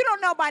 Listen, if you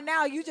don't know by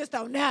now, you just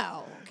don't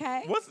know.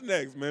 Okay. What's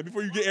next, man?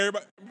 Before you get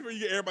everybody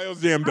else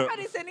jammed I'm up.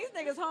 ready to send these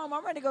niggas home.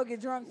 I'm ready to go get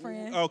drunk,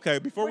 friend. Okay,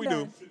 before We're we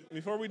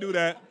done. do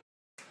that.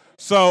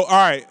 So, all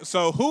right.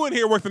 So, who in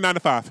here works a 9 to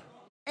 5?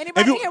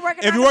 Anybody here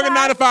working? If you work a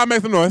 9 to 5,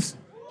 make some noise.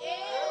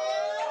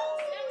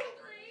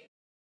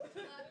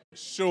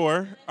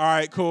 Sure. All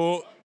right.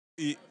 Cool.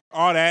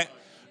 All that.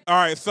 All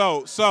right.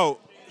 So,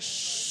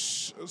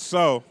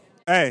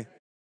 hey,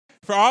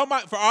 for all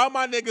my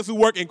niggas who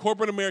work in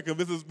corporate America,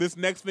 this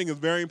next thing is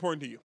very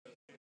important to you.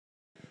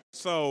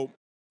 So,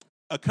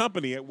 a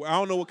company, I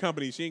don't know what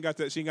company, she ain't got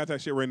that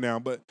shit right now,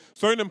 but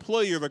certain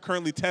employers are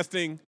currently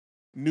testing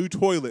new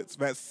toilets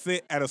that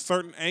sit at a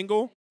certain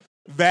angle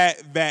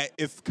that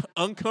is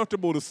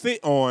uncomfortable to sit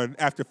on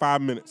after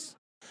 5 minutes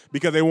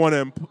because they want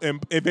to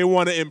if they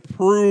want to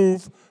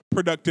improve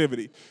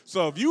productivity.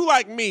 So if you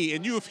like me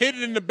and you've hit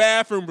it in the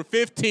bathroom for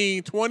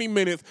 15, 20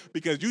 minutes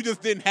because you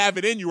just didn't have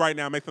it in you right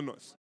now, make some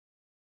noise.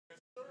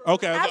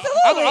 Okay,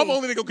 Absolutely. I'm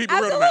only gonna keep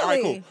it real tonight. All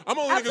right, cool. I'm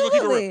only gonna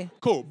keep it real.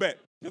 Cool, bet.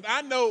 'Cause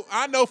I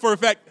know for a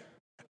fact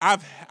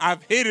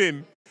I've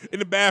hidden in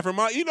the bathroom.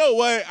 You know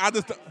what? I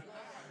just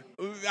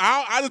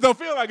don't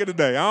feel like it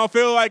today. I don't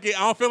feel like it.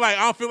 I don't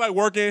feel like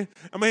working.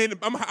 I'm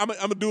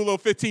gonna do a little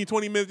 15,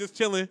 20 minutes just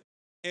chilling.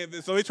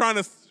 And so they're trying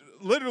to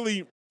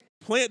literally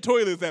plant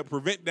toilets that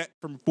prevent that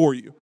for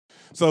you.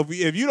 So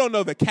if you don't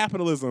know that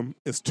capitalism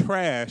is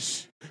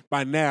trash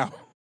by now,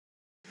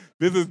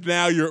 this is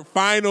now your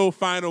final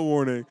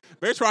warning.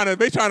 They're trying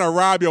to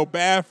rob your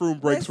bathroom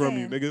breaks from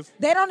you, niggas.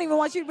 They don't even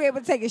want you to be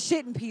able to take a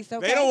shit in peace,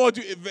 okay? They don't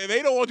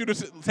want you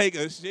to take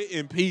a shit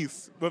in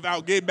peace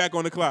without getting back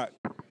on the clock.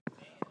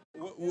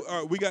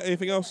 We got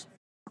anything else?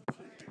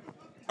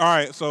 All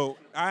right, so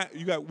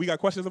we got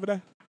questions over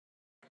there?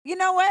 You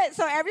know what?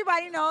 So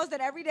everybody knows that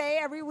every day,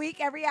 every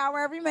week, every hour,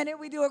 every minute,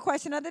 we do a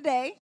question of the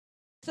day.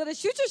 So the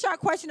Shoot Your Shot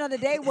question of the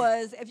day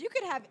was, if you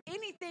could have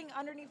anything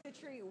underneath the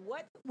tree,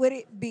 what would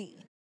it be?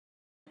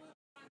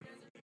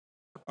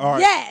 All right.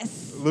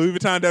 Yes. Louis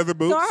Vuitton Desert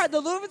Boots. So I heard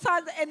the Louis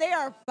Vuittons, and they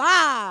are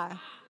fire.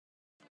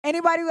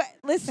 Anybody,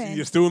 listen.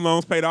 Your student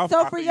loans paid off.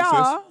 So for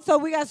y'all, so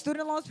we got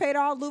student loans paid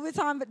off, Louis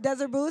Vuitton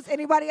Desert Boots.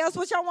 Anybody else?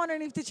 What y'all want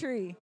underneath the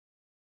tree?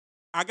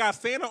 I got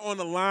Santa on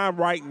the line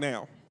right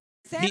now.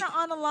 Santa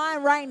on the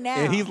line right now.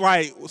 And he's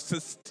like,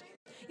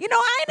 you know,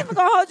 I ain't even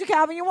gonna hold you,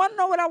 Calvin. You want to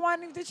know what I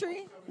want underneath the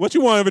tree? What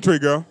you want underneath the tree,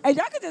 girl? Hey,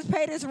 y'all could just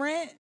pay this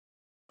rent.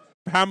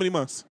 How many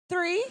months?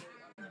 3.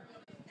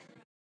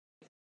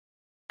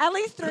 At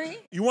least 3.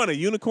 You want a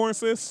unicorn,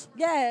 sis?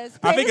 Yes.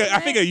 I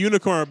think a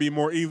unicorn would be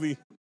more easy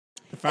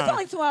to find.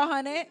 It's only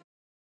 $1,200.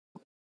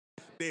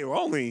 They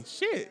only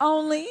shit.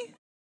 Only.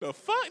 The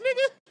fuck,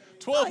 nigga?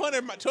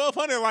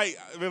 $1,200. Like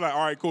they're like,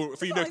 all right, cool.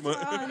 See you next month.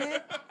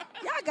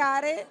 Y'all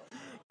got it.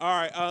 All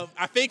right.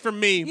 I think for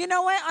me, you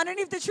know what?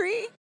 Underneath the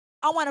tree,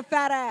 I want a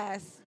fat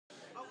ass.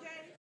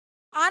 Okay.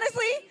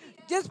 Honestly,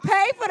 just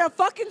pay for the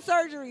fucking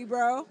surgery,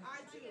 bro.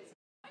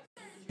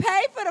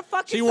 Pay for the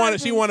fucking surgery.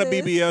 She want a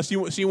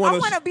BBL. She want. I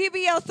want a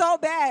BBL so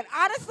bad.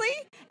 Honestly,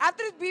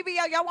 after this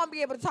BBL, y'all won't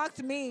be able to talk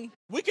to me.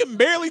 We can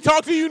barely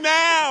talk to you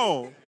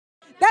now.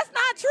 That's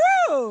not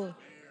true.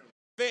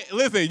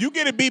 Listen, you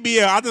get a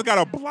BBL, I just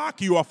gotta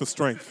block you off of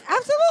strength.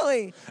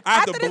 Absolutely. I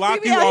have to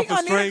block you off of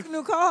strength.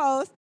 New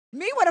co-host.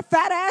 Me with a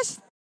fat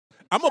ass.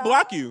 I'm gonna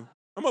block you.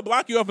 I'm gonna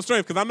block you off of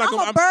strength because I'm not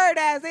gonna. I'm a bird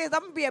ass is.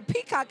 I'm gonna be a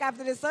peacock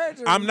after this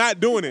surgery. I'm not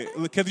doing it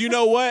because you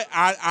know what?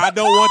 I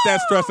don't want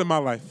that stress in my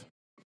life.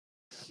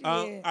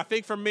 I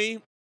think for me,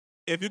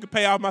 if you could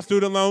pay off my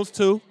student loans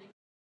too,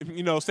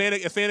 if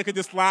Santa could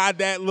just slide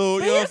that little.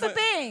 But here's the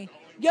thing: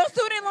 your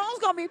student loans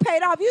gonna be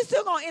paid off. You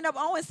still gonna end up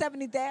owing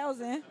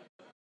 $70,000.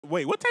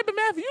 Wait, what type of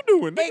math are you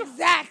doing? Nigga?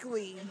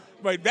 Exactly.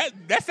 Like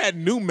that's that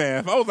new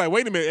math. I was like,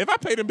 wait a minute. If I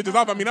pay them bitches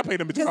off, I mean I pay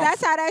them bitches off. Because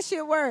that's how that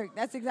shit work.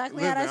 That's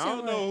exactly how that shit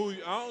work.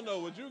 I don't know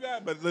what you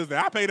got, but listen,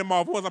 I paid them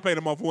off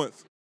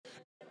once.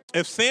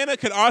 If Santa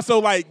could also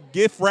like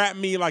gift wrap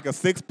me like a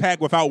 6-pack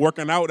without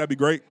working out, that'd be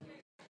great.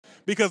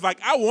 Because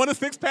like I want a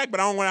 6-pack, but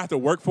I don't want to have to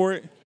work for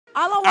it.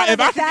 I don't want a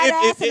fat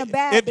ass and a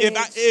bad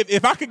bitch.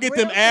 If I could get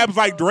them abs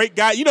like Drake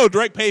got,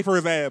 Drake paid for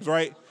his abs,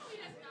 right?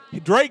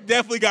 Drake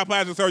definitely got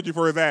plastic surgery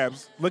for his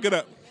abs. Look it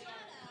up.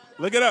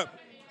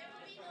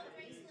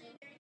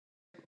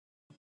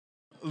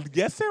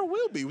 Yes, there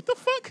will be. What the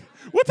fuck?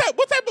 What type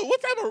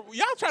of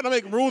y'all trying to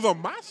make rules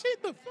on my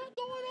shit? The fuck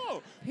going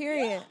on?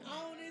 Period.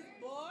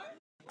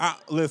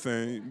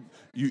 Listen,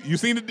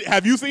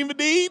 have you seen the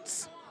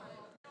deeds?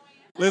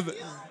 Listen,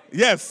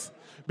 yes.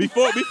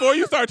 Before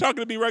you start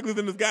talking to me reckless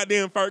in this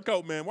goddamn fur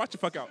coat, man, watch the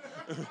fuck out.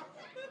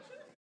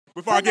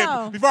 Before I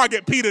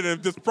get peated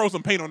and just throw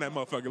some paint on that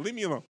motherfucker. Leave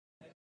me alone.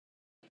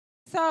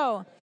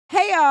 So,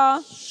 hey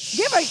y'all,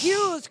 give a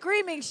huge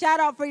screaming shout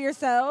out for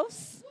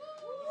yourselves.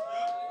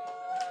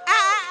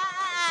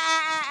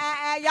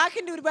 Y'all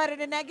can do better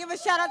than that. Give a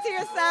shout out to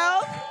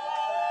yourself.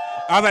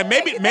 I was like,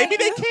 maybe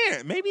they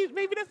can't. Maybe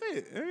that's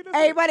it.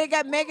 Everybody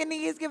got mega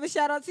knees. Give a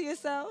shout out to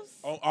yourselves.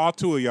 Oh, all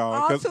two of y'all.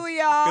 All two of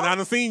y'all. Cause I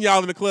done seen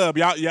y'all in the club.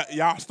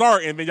 Y'all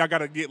start and then y'all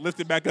gotta get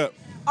lifted back up.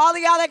 All of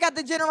y'all that got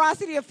the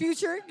generosity of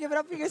Future, give it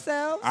up for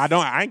yourselves.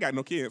 I ain't got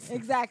no kids.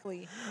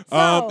 Exactly.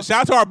 So,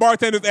 shout out to our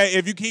bartenders. Hey,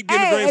 if you keep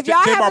getting drinks, if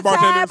y'all tip have our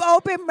bartenders. tab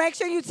open, make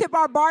sure you tip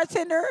our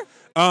bartender.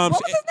 What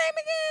was his name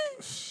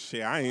again?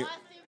 Shit, I ain't.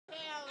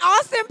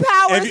 Austin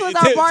Powers was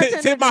our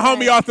bartender. Tip my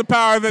homie Austin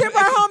Powers. Tip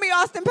our homie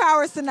Austin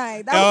Powers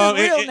tonight. That was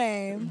his real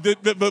name.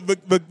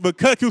 The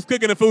cook who's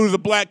cooking the food is a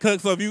black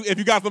cook. So if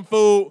you got some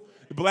food,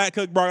 the black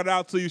cook brought it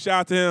out to you.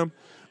 Shout out to him.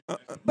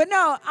 But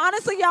no,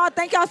 honestly, y'all,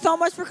 thank y'all so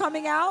much for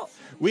coming out.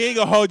 We ain't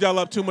gonna hold y'all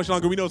up too much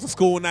longer. We know it's a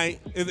school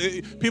night.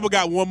 People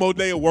got one more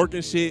day of work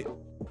and shit.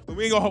 So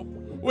we ain't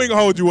gonna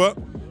hold you up.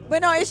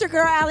 But no, it's your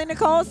girl Allie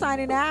Nicole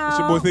signing out. It's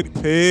your boy City.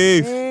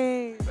 Peace.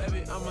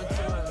 Baby, I'm a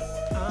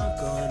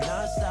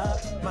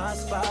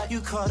You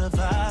caught a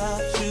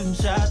vibe, shooting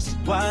shots.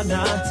 Why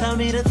not? Tell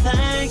me the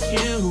things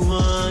you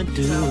want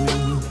to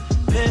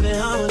do. Baby,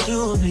 I'ma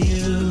do them to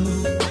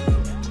you.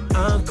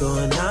 I'm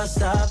going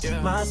non-stop,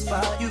 my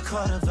spot. You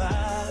caught a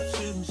vibe,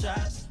 shooting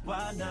shots.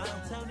 Why not?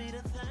 Tell me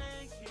the things.